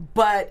 Yeah.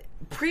 But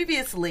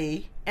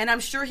previously, and I'm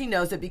sure he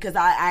knows it because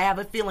I have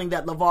a feeling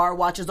that LeVar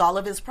watches all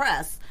of his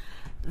press,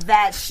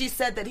 that she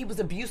said that he was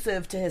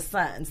abusive to his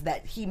sons,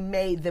 that he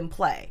made them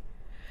play.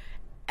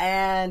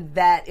 And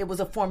that it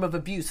was a form of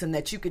abuse, and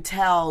that you could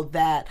tell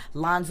that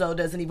Lonzo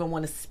doesn't even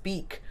want to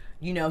speak.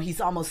 You know, he's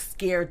almost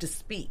scared to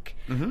speak.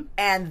 Mm-hmm.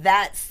 And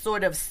that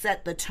sort of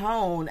set the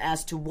tone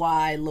as to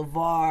why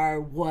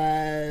LeVar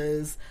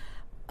was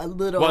a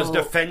little... Was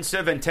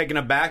defensive and taken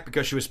aback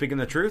because she was speaking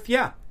the truth?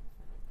 Yeah.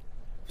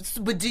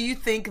 But do you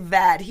think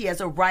that he has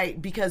a right?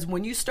 Because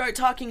when you start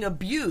talking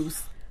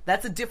abuse,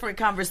 that's a different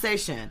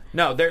conversation.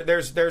 No,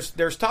 there's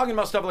talking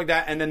about stuff like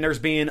that, and then there's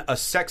being a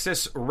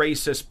sexist,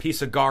 racist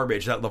piece of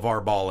garbage that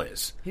LeVar Ball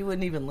is. He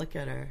wouldn't even look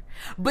at her.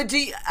 But do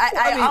you,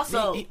 I mean,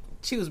 also...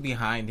 she was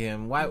behind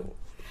him. Why?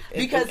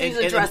 Because he's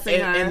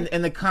addressing her.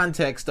 In the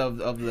context of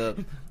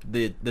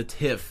the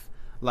tiff,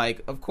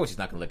 like, of course he's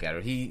not going to look at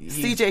her.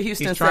 CJ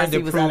Houston he's trying says to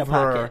he was prove out of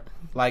her pocket.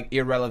 like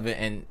irrelevant,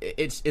 and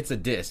it's a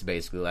diss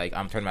basically. Like,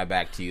 I'm turning my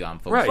back to you. I'm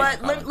focused. Right.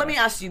 But let me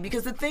ask you,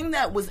 because the thing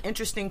that was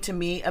interesting to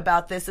me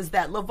about this is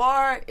that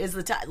LeVar is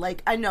the type,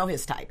 like, I know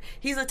his type.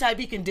 He's the type,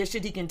 he can dish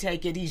it, he can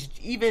take it. He's,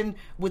 even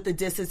with the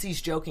disses,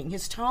 he's joking.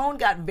 His tone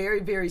got very,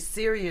 very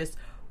serious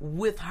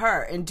with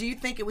her. And do you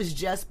think it was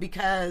just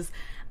because,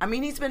 I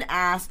mean, he's been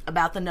asked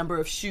about the number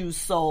of shoes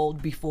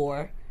sold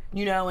before,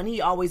 you know, and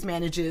he always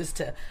manages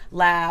to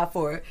laugh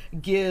or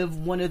give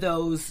one of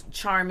those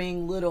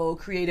charming little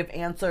creative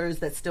answers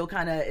that still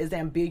kind of is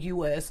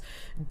ambiguous.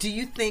 Do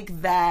you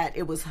think that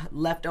it was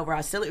leftover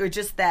hostility, or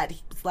just that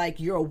it's like,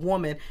 you're a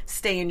woman,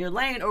 stay in your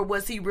lane? Or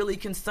was he really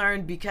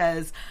concerned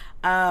because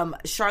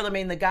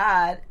Charlamagne the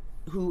God,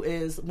 who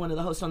is one of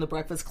the hosts on The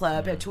Breakfast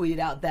Club, had tweeted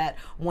out that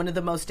one of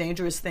the most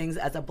dangerous things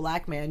as a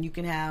black man you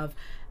can have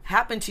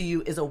happen to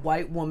you is a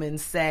white woman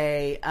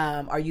say,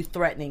 are you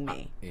threatening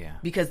me? Yeah.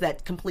 Because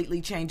that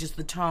completely changes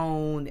the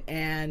tone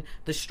and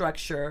the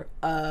structure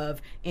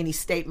of any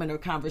statement or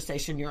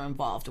conversation you're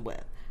involved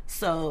with.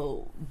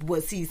 So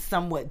was he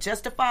somewhat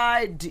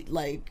justified,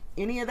 like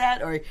any of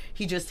that, or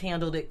he just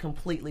handled it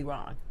completely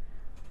wrong?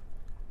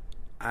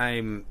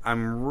 I'm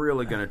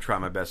really going to try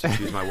my best to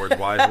choose my words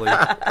wisely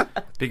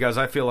because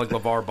I feel like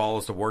LeVar Ball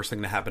is the worst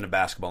thing to happen to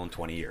basketball in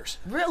 20 years.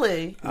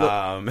 Really?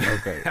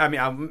 Okay.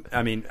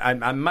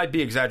 I might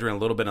be exaggerating a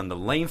little bit on the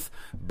length,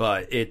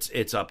 but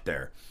it's up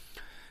there.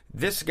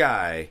 This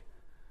guy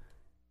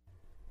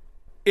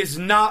is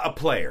not a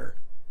player.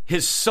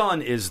 His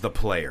son is the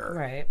player.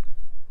 Right.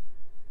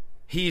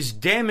 He's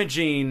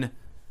damaging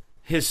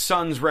his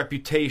son's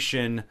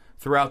reputation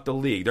throughout the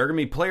league. There are going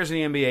to be players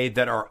in the NBA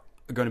that are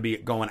going to be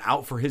going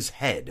out for his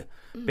head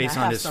based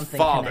on his something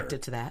father.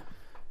 Connected to that.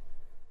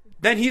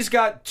 Then he's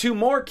got 2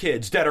 more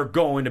kids that are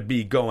going to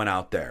be going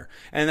out there.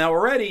 And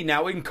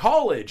now in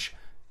college,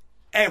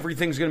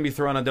 everything's going to be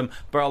thrown at them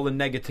for all the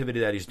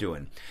negativity that he's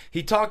doing.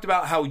 He talked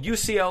about how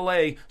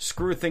UCLA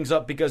screwed things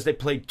up because they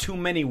played too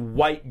many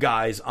white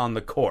guys on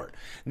the court.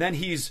 And then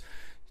he's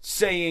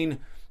saying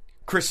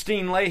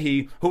Kristen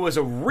Leahy, who is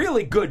a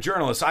really good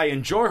journalist, I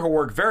enjoy her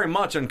work very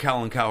much on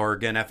Colin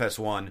Cowherd and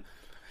FS1,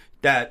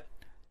 that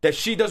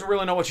she doesn't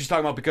really know what she's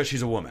talking about because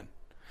she's a woman.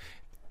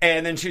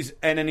 And then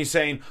he's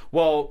saying,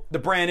 well, the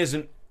brand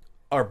isn't,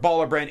 or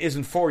baller brand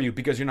isn't for you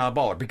because you're not a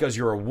baller, because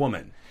you're a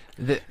woman.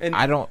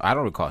 I don't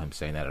recall him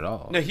saying that at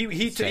all. No,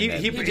 he just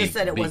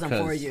said it wasn't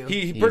for you.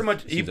 He pretty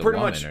much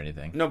or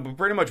anything. No, but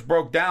pretty much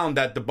broke down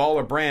that the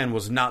baller brand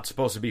was not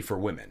supposed to be for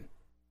women.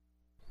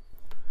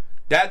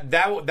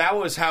 That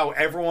was how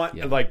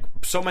everyone, like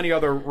so many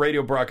other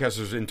radio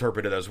broadcasters,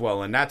 interpreted it as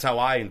well, and that's how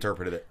I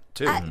interpreted it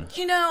too.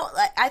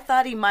 I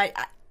thought he might.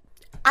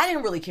 I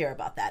didn't really care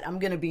about that. I'm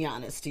going to be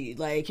honest to you.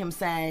 Like him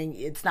saying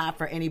it's not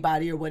for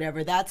anybody or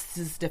whatever, that's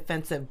his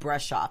defensive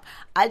brush off.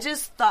 I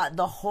just thought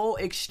the whole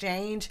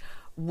exchange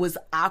was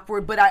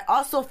awkward, but I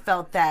also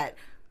felt that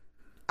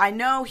I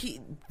know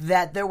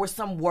that there were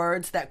some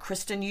words that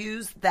Kristen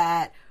used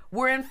that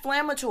were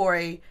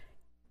inflammatory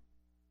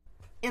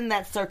in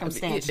that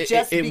circumstance. It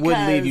just would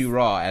because leave you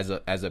raw as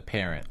a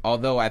parent.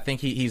 Although I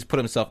think he's put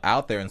himself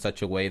out there in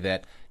such a way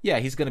that, yeah,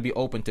 he's going to be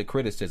open to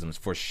criticisms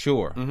for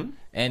sure.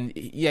 And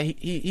yeah,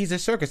 he's a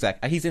circus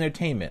act. He's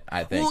entertainment,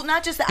 I think. Well,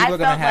 not just that. People I are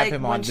gonna felt have like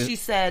him when on she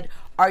said,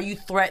 "Are you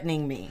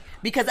threatening me?"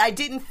 Because I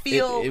didn't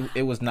feel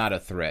it was not a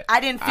threat. I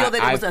didn't feel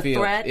that it was a feel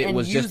threat. It and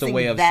was just a using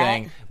way of that,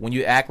 saying, when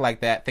you act like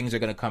that, things are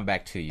going to come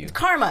back to you.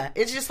 karma.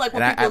 It's just like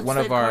when And people one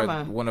said of our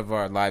karma. one of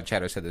our live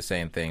chatters said the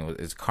same thing.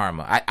 Is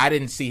karma. I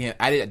didn't see him.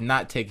 I did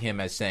not take him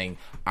as saying,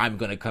 "I'm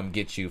going to come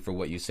get you for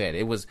what you said."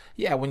 It was,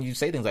 yeah, when you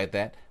say things like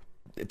that,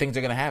 things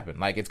are going to happen.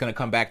 Like, it's going to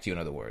come back to you. In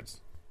other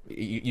words,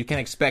 you can't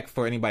expect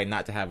for anybody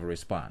not to have a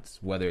response,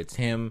 whether it's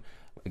him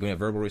giving a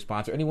verbal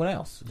response or anyone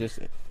else, just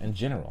in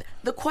general.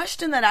 The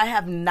question that I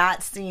have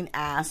not seen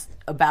asked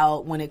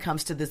about when it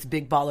comes to this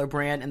big baller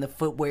brand and the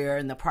footwear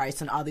and the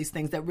price and all these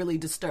things that really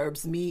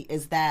disturbs me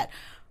is that,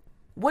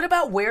 what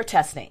about wear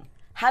testing?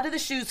 How do the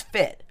shoes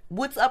fit?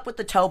 What's up with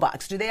the toe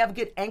box? Do they have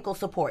good ankle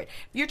support?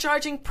 If you're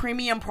charging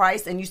premium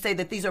price and you say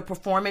that these are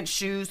performance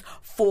shoes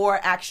for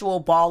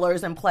actual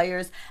ballers and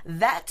players,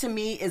 that to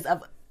me is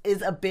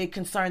a big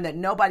concern that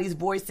nobody's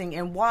voicing,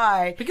 and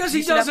why. Because you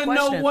he should have doesn't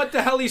know questions. what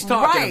the hell he's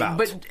talking right, about.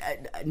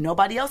 But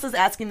nobody else is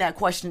asking that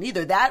question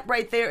either. That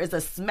right there is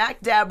a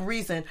smack dab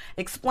reason.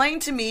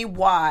 Explain to me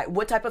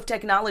what type of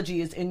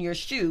technology is in your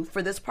shoe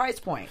for this price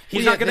point.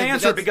 He's not going to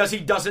answer it because he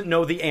doesn't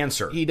know the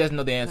answer. He doesn't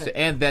know the answer,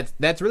 and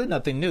that's really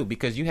nothing new,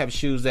 because you have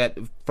shoes that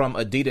from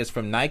Adidas,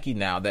 from Nike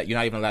now, that you're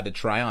not even allowed to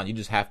try on. You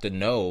just have to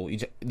know.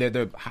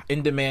 They're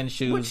in-demand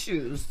shoes. What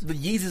shoes? The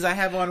Yeezys I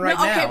have on right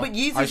No, now okay, but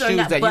Yeezys are are shoes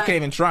not- that you but- can't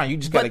even try on. You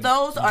just But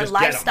those are just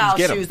get 'em. lifestyle Just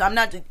get 'em. shoes. I'm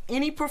not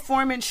any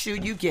performance shoe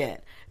you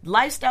get.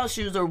 Lifestyle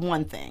shoes are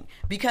one thing,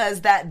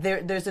 because that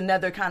there's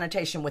another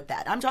connotation with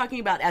that. I'm talking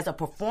about as a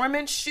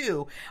performance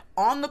shoe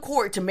on the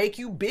court to make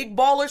you big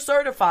baller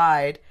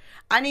certified.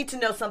 I need to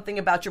know something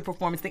about your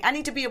performance thing. I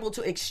need to be able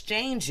to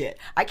exchange it.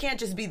 I can't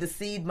just be the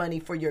seed money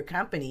for your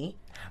company.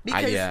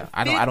 Because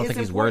I don't fit think is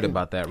he's worried important.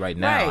 about that right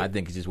now. Right. I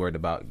think he's just worried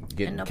about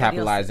nobody else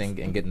capitalizing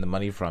is. and getting the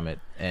money from it,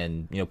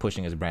 and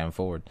pushing his brand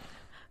forward.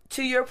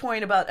 To your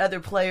point about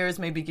other players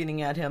maybe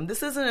getting at him,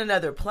 this isn't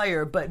another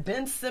player, but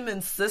Ben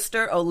Simmons'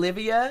 sister,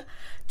 Olivia,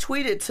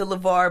 tweeted to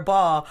LeVar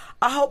Ball,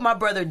 "I hope my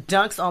brother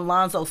dunks on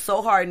Lonzo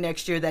so hard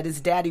next year that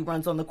his daddy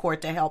runs on the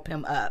court to help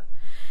him up.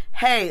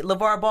 Hey,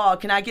 LeVar Ball,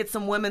 can I get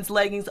some women's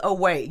leggings? Oh,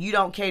 wait, you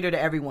don't cater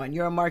to everyone.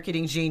 You're a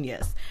marketing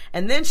genius."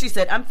 And then she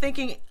said, "I'm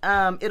thinking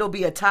it'll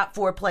be a top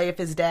 4 play if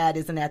his dad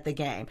isn't at the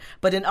game,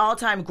 but an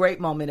all-time great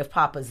moment if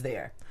Papa's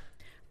there."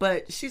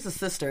 But she's a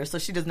sister, so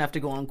she doesn't have to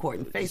go on court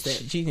and face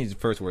it. She needs to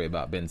first worry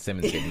about Ben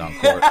Simmons getting on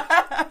court.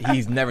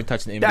 He's never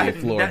touched the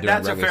NBA floor during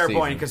That's a regular fair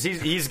season. point, because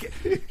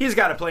he's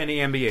got to play in the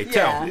NBA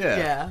too.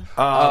 Yeah.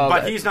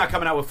 But he's not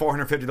coming out with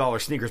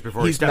 $450 sneakers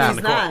before he steps on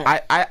the court.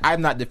 not.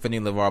 I'm not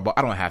defending LeVar Ball.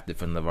 I don't have to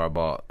defend LeVar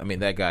Ball. I mean,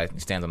 that guy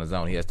stands on his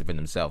own. He has to defend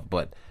himself.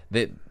 But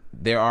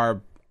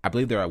I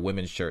believe there are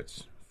women's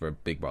shirts for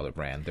Big Baller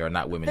Brand. There are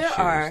not women's shoes.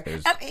 Are.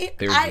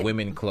 There's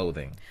women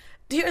clothing.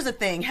 Here's the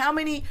thing.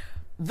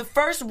 The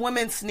first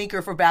women's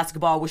sneaker for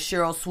basketball was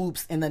Sheryl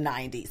Swoopes in the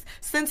 90s.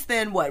 Since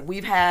then,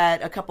 we've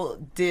had a couple.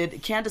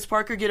 Did Candace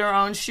Parker get her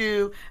own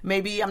shoe?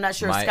 Maybe, I'm not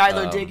sure if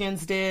Skylar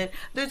Diggins did.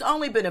 There's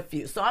only been a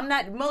few. So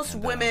most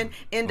women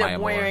end up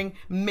wearing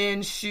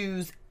men's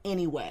shoes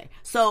anyway.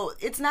 So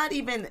it's not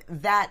even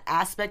that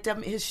aspect of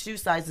him. His shoe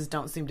sizes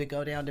don't seem to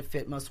go down to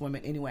fit most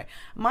women anyway.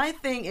 My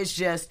thing is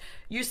just,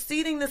 you're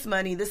seeding this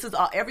money. This is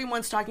all,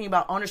 everyone's talking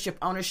about ownership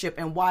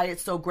and why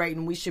it's so great,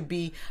 and we should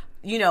be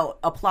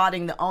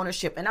applauding the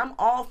ownership. And I'm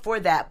all for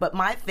that. But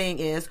my thing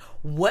is,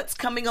 what's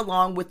coming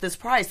along with this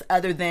price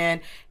other than,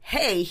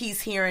 hey,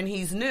 he's here and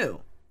he's new?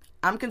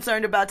 I'm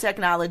concerned about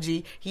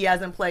technology. He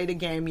hasn't played a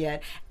game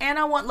yet. And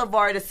I want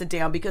LeVar to sit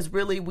down, because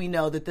really we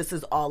know that this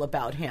is all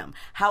about him.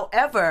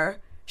 However,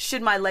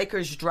 should my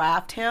Lakers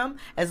draft him,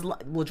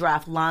 we'll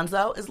draft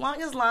Lonzo, as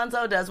long as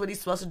Lonzo does what he's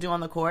supposed to do on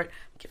the court,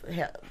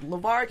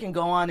 LeVar can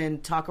go on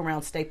and talk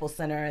around Staples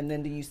Center and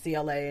then to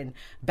UCLA and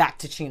back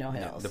to Chino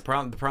Hills. The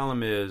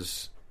problem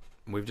is,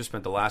 we've just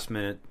spent the last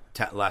 10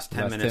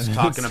 minutes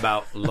talking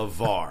about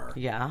LeVar.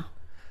 Yeah.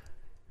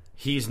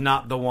 He's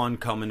not the one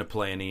coming to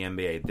play in the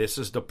NBA. This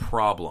is the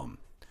problem.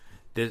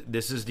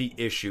 This is the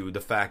issue.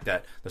 The fact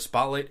that the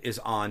spotlight is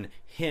on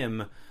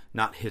him,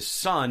 not his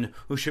son,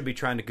 who should be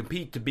trying to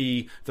compete to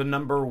be the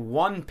number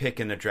 1 pick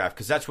in the draft,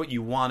 because that's what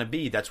you want to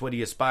be. That's what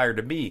he aspired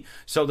to be.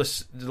 So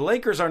the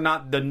Lakers are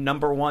not the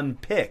number 1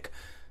 pick.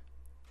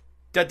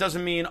 That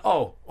doesn't mean,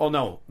 oh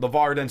no,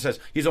 LeVar then says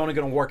he's only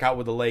going to work out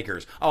with the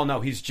Lakers. Oh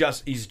no, he's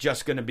just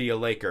going to be a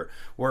Laker.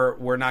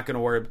 We're not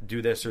going to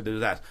do this or do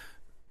that.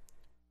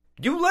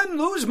 You let him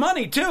lose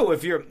money too.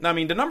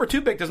 The number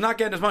 2 pick does not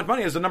get as much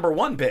money as the number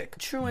 1 pick.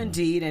 True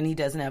indeed, and he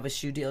doesn't have a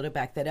shoe deal to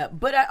back that up.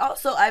 But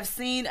I've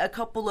seen a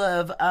couple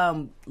of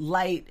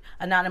light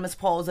anonymous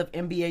polls of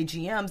NBA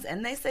GMs,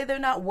 and they say they're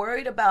not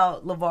worried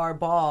about LeVar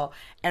Ball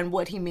and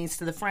what he means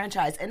to the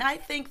franchise. And I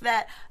think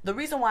that the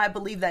reason why I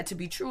believe that to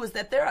be true is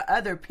that there are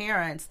other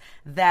parents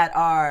that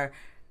are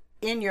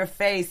in your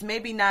face,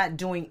 maybe not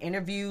doing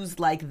interviews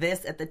like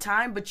this at the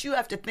time, but you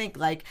have to think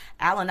like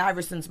Allen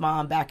Iverson's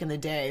mom back in the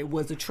day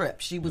was a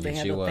trip. She was a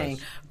handled thing.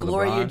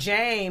 Gloria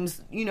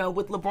James,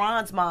 with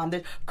LeBron's mom.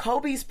 That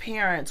Kobe's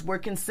parents were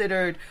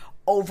considered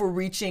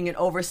overreaching and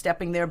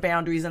overstepping their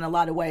boundaries in a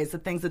lot of ways. The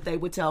things that they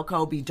would tell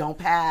Kobe, don't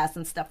pass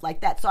and stuff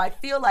like that. So I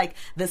feel like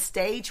the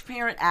stage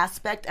parent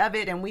aspect of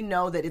it, and we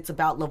know that it's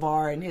about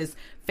LeVar and his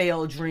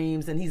failed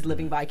dreams and he's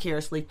living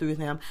vicariously through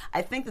them.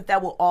 I think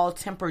that will all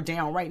temper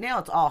down. Right now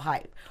it's all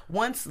hype.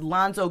 Once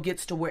Lonzo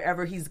gets to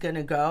wherever he's going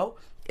to go,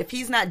 if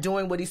he's not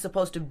doing what he's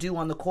supposed to do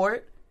on the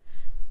court,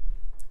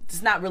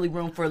 there's not really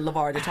room for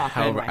LeVar to talk.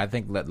 However, anyway. I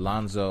think that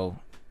Lonzo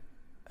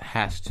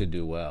has to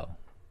do well.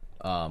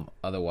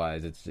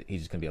 Otherwise,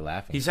 he's just gonna be a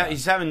laughing. He's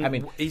having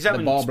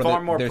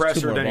far more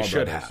pressure than he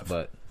should have.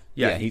 But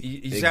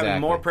he's having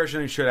more pressure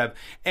than he should have.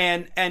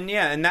 And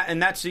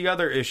that's the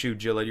other issue,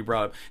 Jill, that you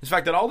brought up. Is the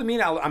fact that all the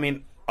media,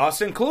 us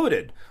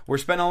included, we're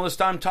spending all this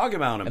time talking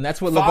about him. And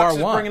that's what Fox LeVar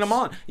is wants. Bringing him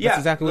on. That's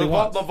exactly what he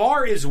wants.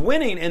 LeVar is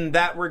winning in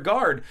that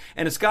regard,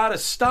 and it's got to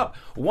stop.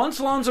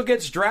 Once Lonzo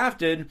gets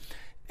drafted,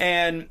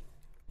 and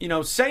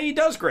say he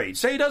does great,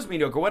 say he does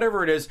mediocre,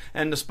 whatever it is,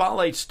 and the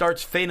spotlight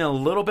starts fading a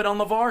little bit on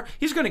LeVar,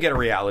 he's going to get a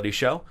reality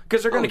show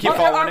because they're going to keep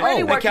following it. They're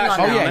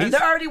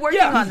already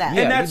working on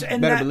that.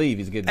 And better believe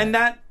he's getting. And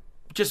that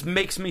just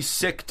makes me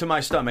sick to my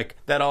stomach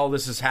that all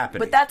this is happening.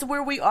 But that's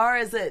where we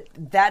are.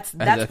 That's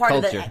part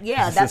culture, of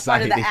that's society.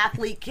 part of the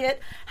athlete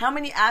kit. How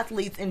many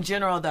athletes in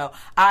general, though?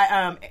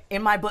 I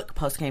in my book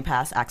Post Game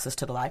Pass, Access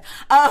to the Life,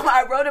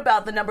 I wrote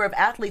about the number of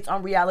athletes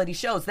on reality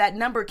shows. That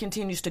number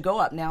continues to go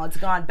up. Now it's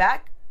gone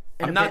back.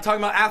 I'm not talking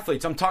about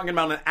athletes. I'm talking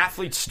about an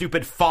athlete's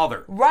stupid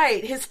father.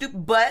 Right.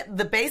 But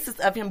the basis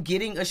of him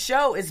getting a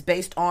show is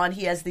based on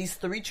he has these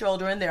 3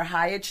 children. They're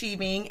high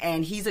achieving,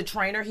 and he's a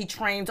trainer. He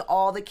trains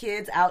all the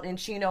kids out in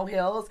Chino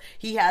Hills.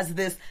 He has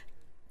this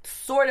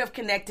sort of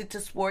connected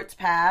to sports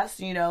past,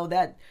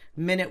 that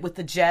minute with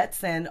the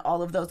Jets and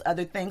all of those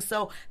other things.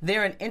 So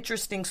they're an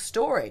interesting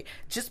story.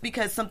 Just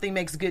because something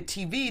makes good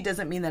TV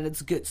doesn't mean that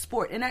it's good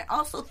sport. And I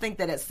also think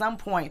that at some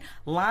point,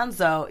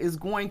 Lonzo is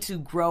going to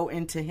grow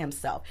into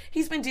himself.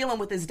 He's been dealing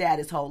with his dad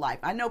his whole life.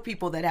 I know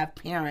people that have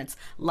parents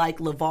like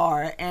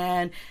LeVar,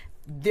 and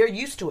they're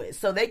used to it,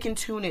 so they can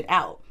tune it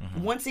out.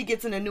 Mm-hmm. Once he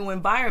gets in a new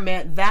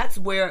environment, that's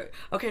where,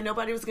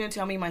 nobody was going to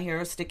tell me my hair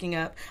is sticking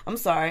up. I'm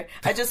sorry.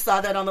 I just saw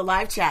that on the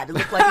live chat. It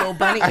looked like little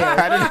bunny ears.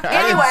 I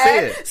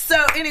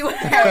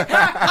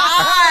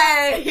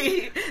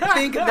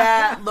think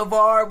that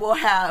LeVar will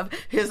have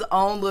his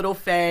own little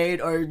fade,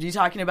 or you're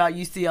talking about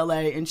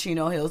UCLA and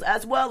Chino Hills,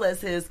 as well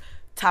as his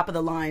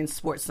top-of-the-line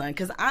sports son,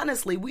 because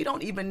honestly, we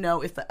don't even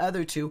know if the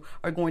other 2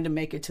 are going to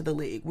make it to the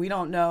league. We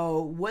don't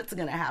know what's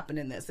going to happen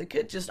in this. It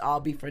could just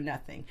all be for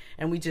nothing,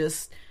 and we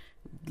just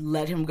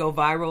let him go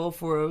viral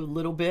for a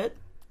little bit,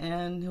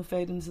 and he'll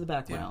fade into the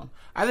background.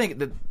 Yeah. I think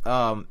that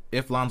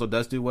if Lonzo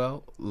does do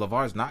well,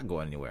 LeVar's not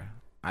going anywhere.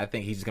 I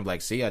think he's just gonna be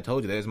like, see, I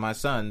told you, there's my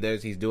son.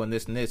 He's doing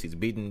this and this. He's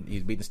beating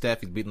Steph.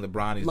 He's beating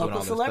LeBron. He's doing all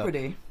this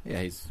celebrity.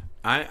 Stuff.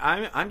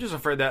 Yeah, I'm just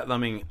afraid that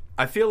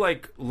I feel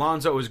like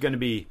Lonzo is going to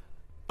be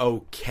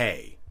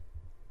okay.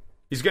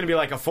 He's going to be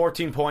like a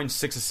 14-point,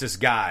 6-assist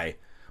guy,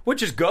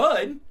 which is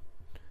good,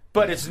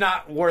 but it's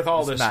not worth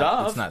all this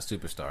stuff. It's not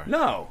superstar.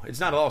 No, it's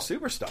not all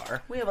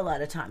superstar. We have a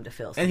lot of time to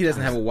fill. And he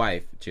doesn't have a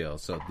wife, Jill,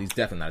 so he's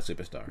definitely not a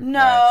superstar. No,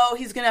 right?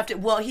 He's going to have to.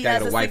 Well, he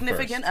has a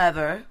significant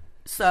other,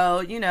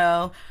 so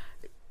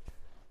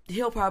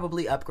he'll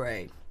probably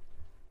upgrade.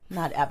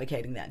 Not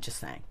advocating that, just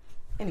saying.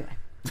 Anyway.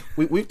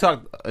 We've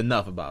talked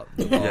enough about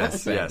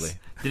yes.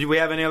 Did we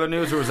have any other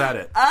news, or was that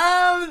it?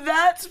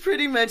 That's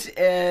pretty much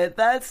it.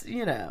 That's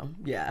yeah.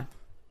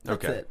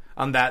 That's okay. It.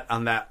 On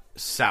that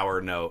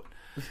sour note,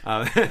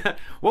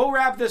 we'll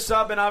wrap this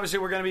up, and obviously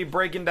we're going to be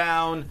breaking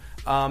down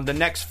the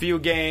next few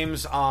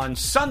games on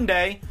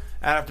Sunday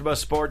at AfterBuzz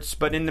Sports.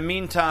 But in the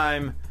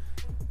meantime,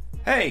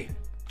 hey,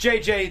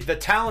 JJ, the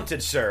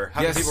talented sir,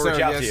 how can people reach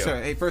out to you? Yes,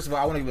 sir. Hey, first of all,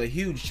 I want to give a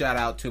huge shout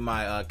out to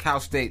my Cal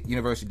State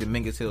University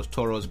Dominguez Hills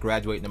Toros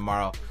graduating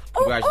tomorrow.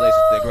 Congratulations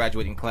to their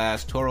graduating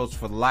class. Toros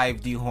for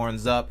life,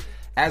 D-Horns up.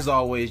 As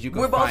always, you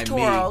can find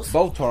me.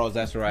 Both Toros,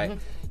 that's right. Mm-hmm.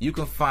 You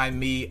can find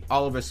me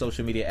all over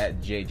social media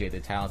at JJ the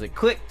Talented.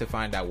 Click to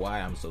find out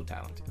why I'm so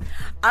talented.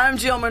 I'm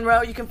Jill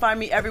Monroe. You can find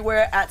me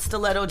everywhere at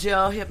Stiletto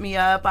Jill. Hit me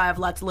up. I have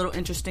lots of little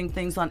interesting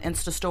things on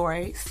Insta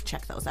stories.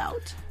 Check those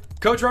out.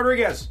 Coach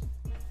Rodriguez.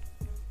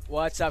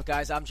 What's up,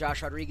 guys? I'm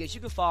Josh Rodriguez.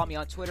 You can follow me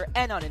on Twitter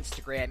and on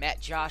Instagram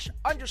at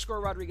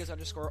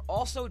Josh_Rodriguez_.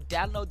 Also,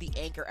 download the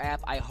Anchor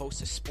app. I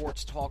host a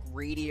sports talk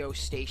radio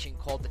station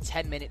called The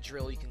 10-Minute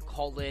Drill. You can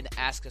call in,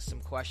 ask us some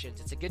questions.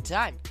 It's a good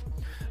time.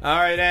 All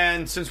right,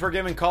 and since we're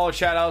giving college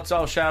shout-outs,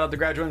 I'll shout out the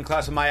graduating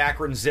class of my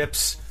Akron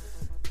Zips.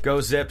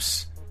 Go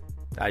Zips.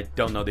 I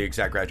don't know the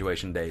exact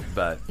graduation date,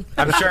 but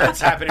I'm sure it's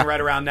happening right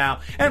around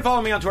now. And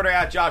follow me on Twitter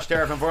at Josh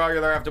Tariff. And for all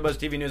your other AfterBuzz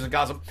TV news and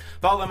gossip,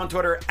 follow them on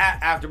Twitter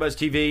at AfterBuzz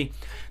TV.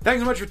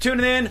 Thanks so much for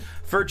tuning in.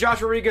 For Josh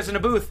Rodriguez in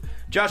the booth,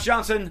 Josh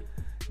Johnson,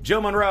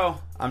 Jill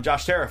Monroe, I'm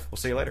Josh Tariff. We'll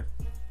see you later.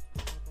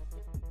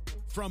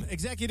 From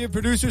executive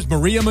producers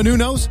Maria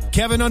Menounos,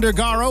 Kevin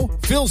Undergaro,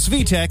 Phil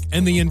Svitek,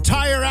 and the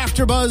entire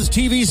AfterBuzz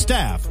TV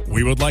staff,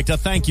 we would like to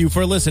thank you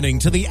for listening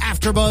to the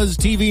AfterBuzz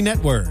TV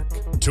network.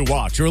 To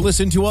watch or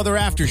listen to other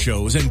after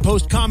shows and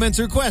post comments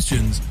or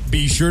questions,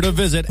 be sure to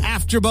visit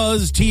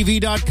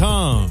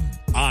AfterBuzzTV.com.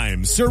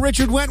 I'm Sir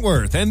Richard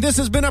Wentworth, and this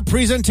has been a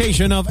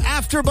presentation of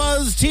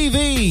AfterBuzz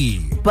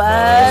TV.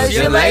 Buzz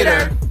you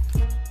later.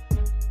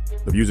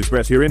 The views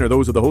expressed herein are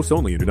those of the hosts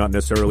only and do not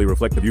necessarily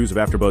reflect the views of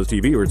AfterBuzz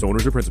TV or its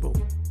owners or principals.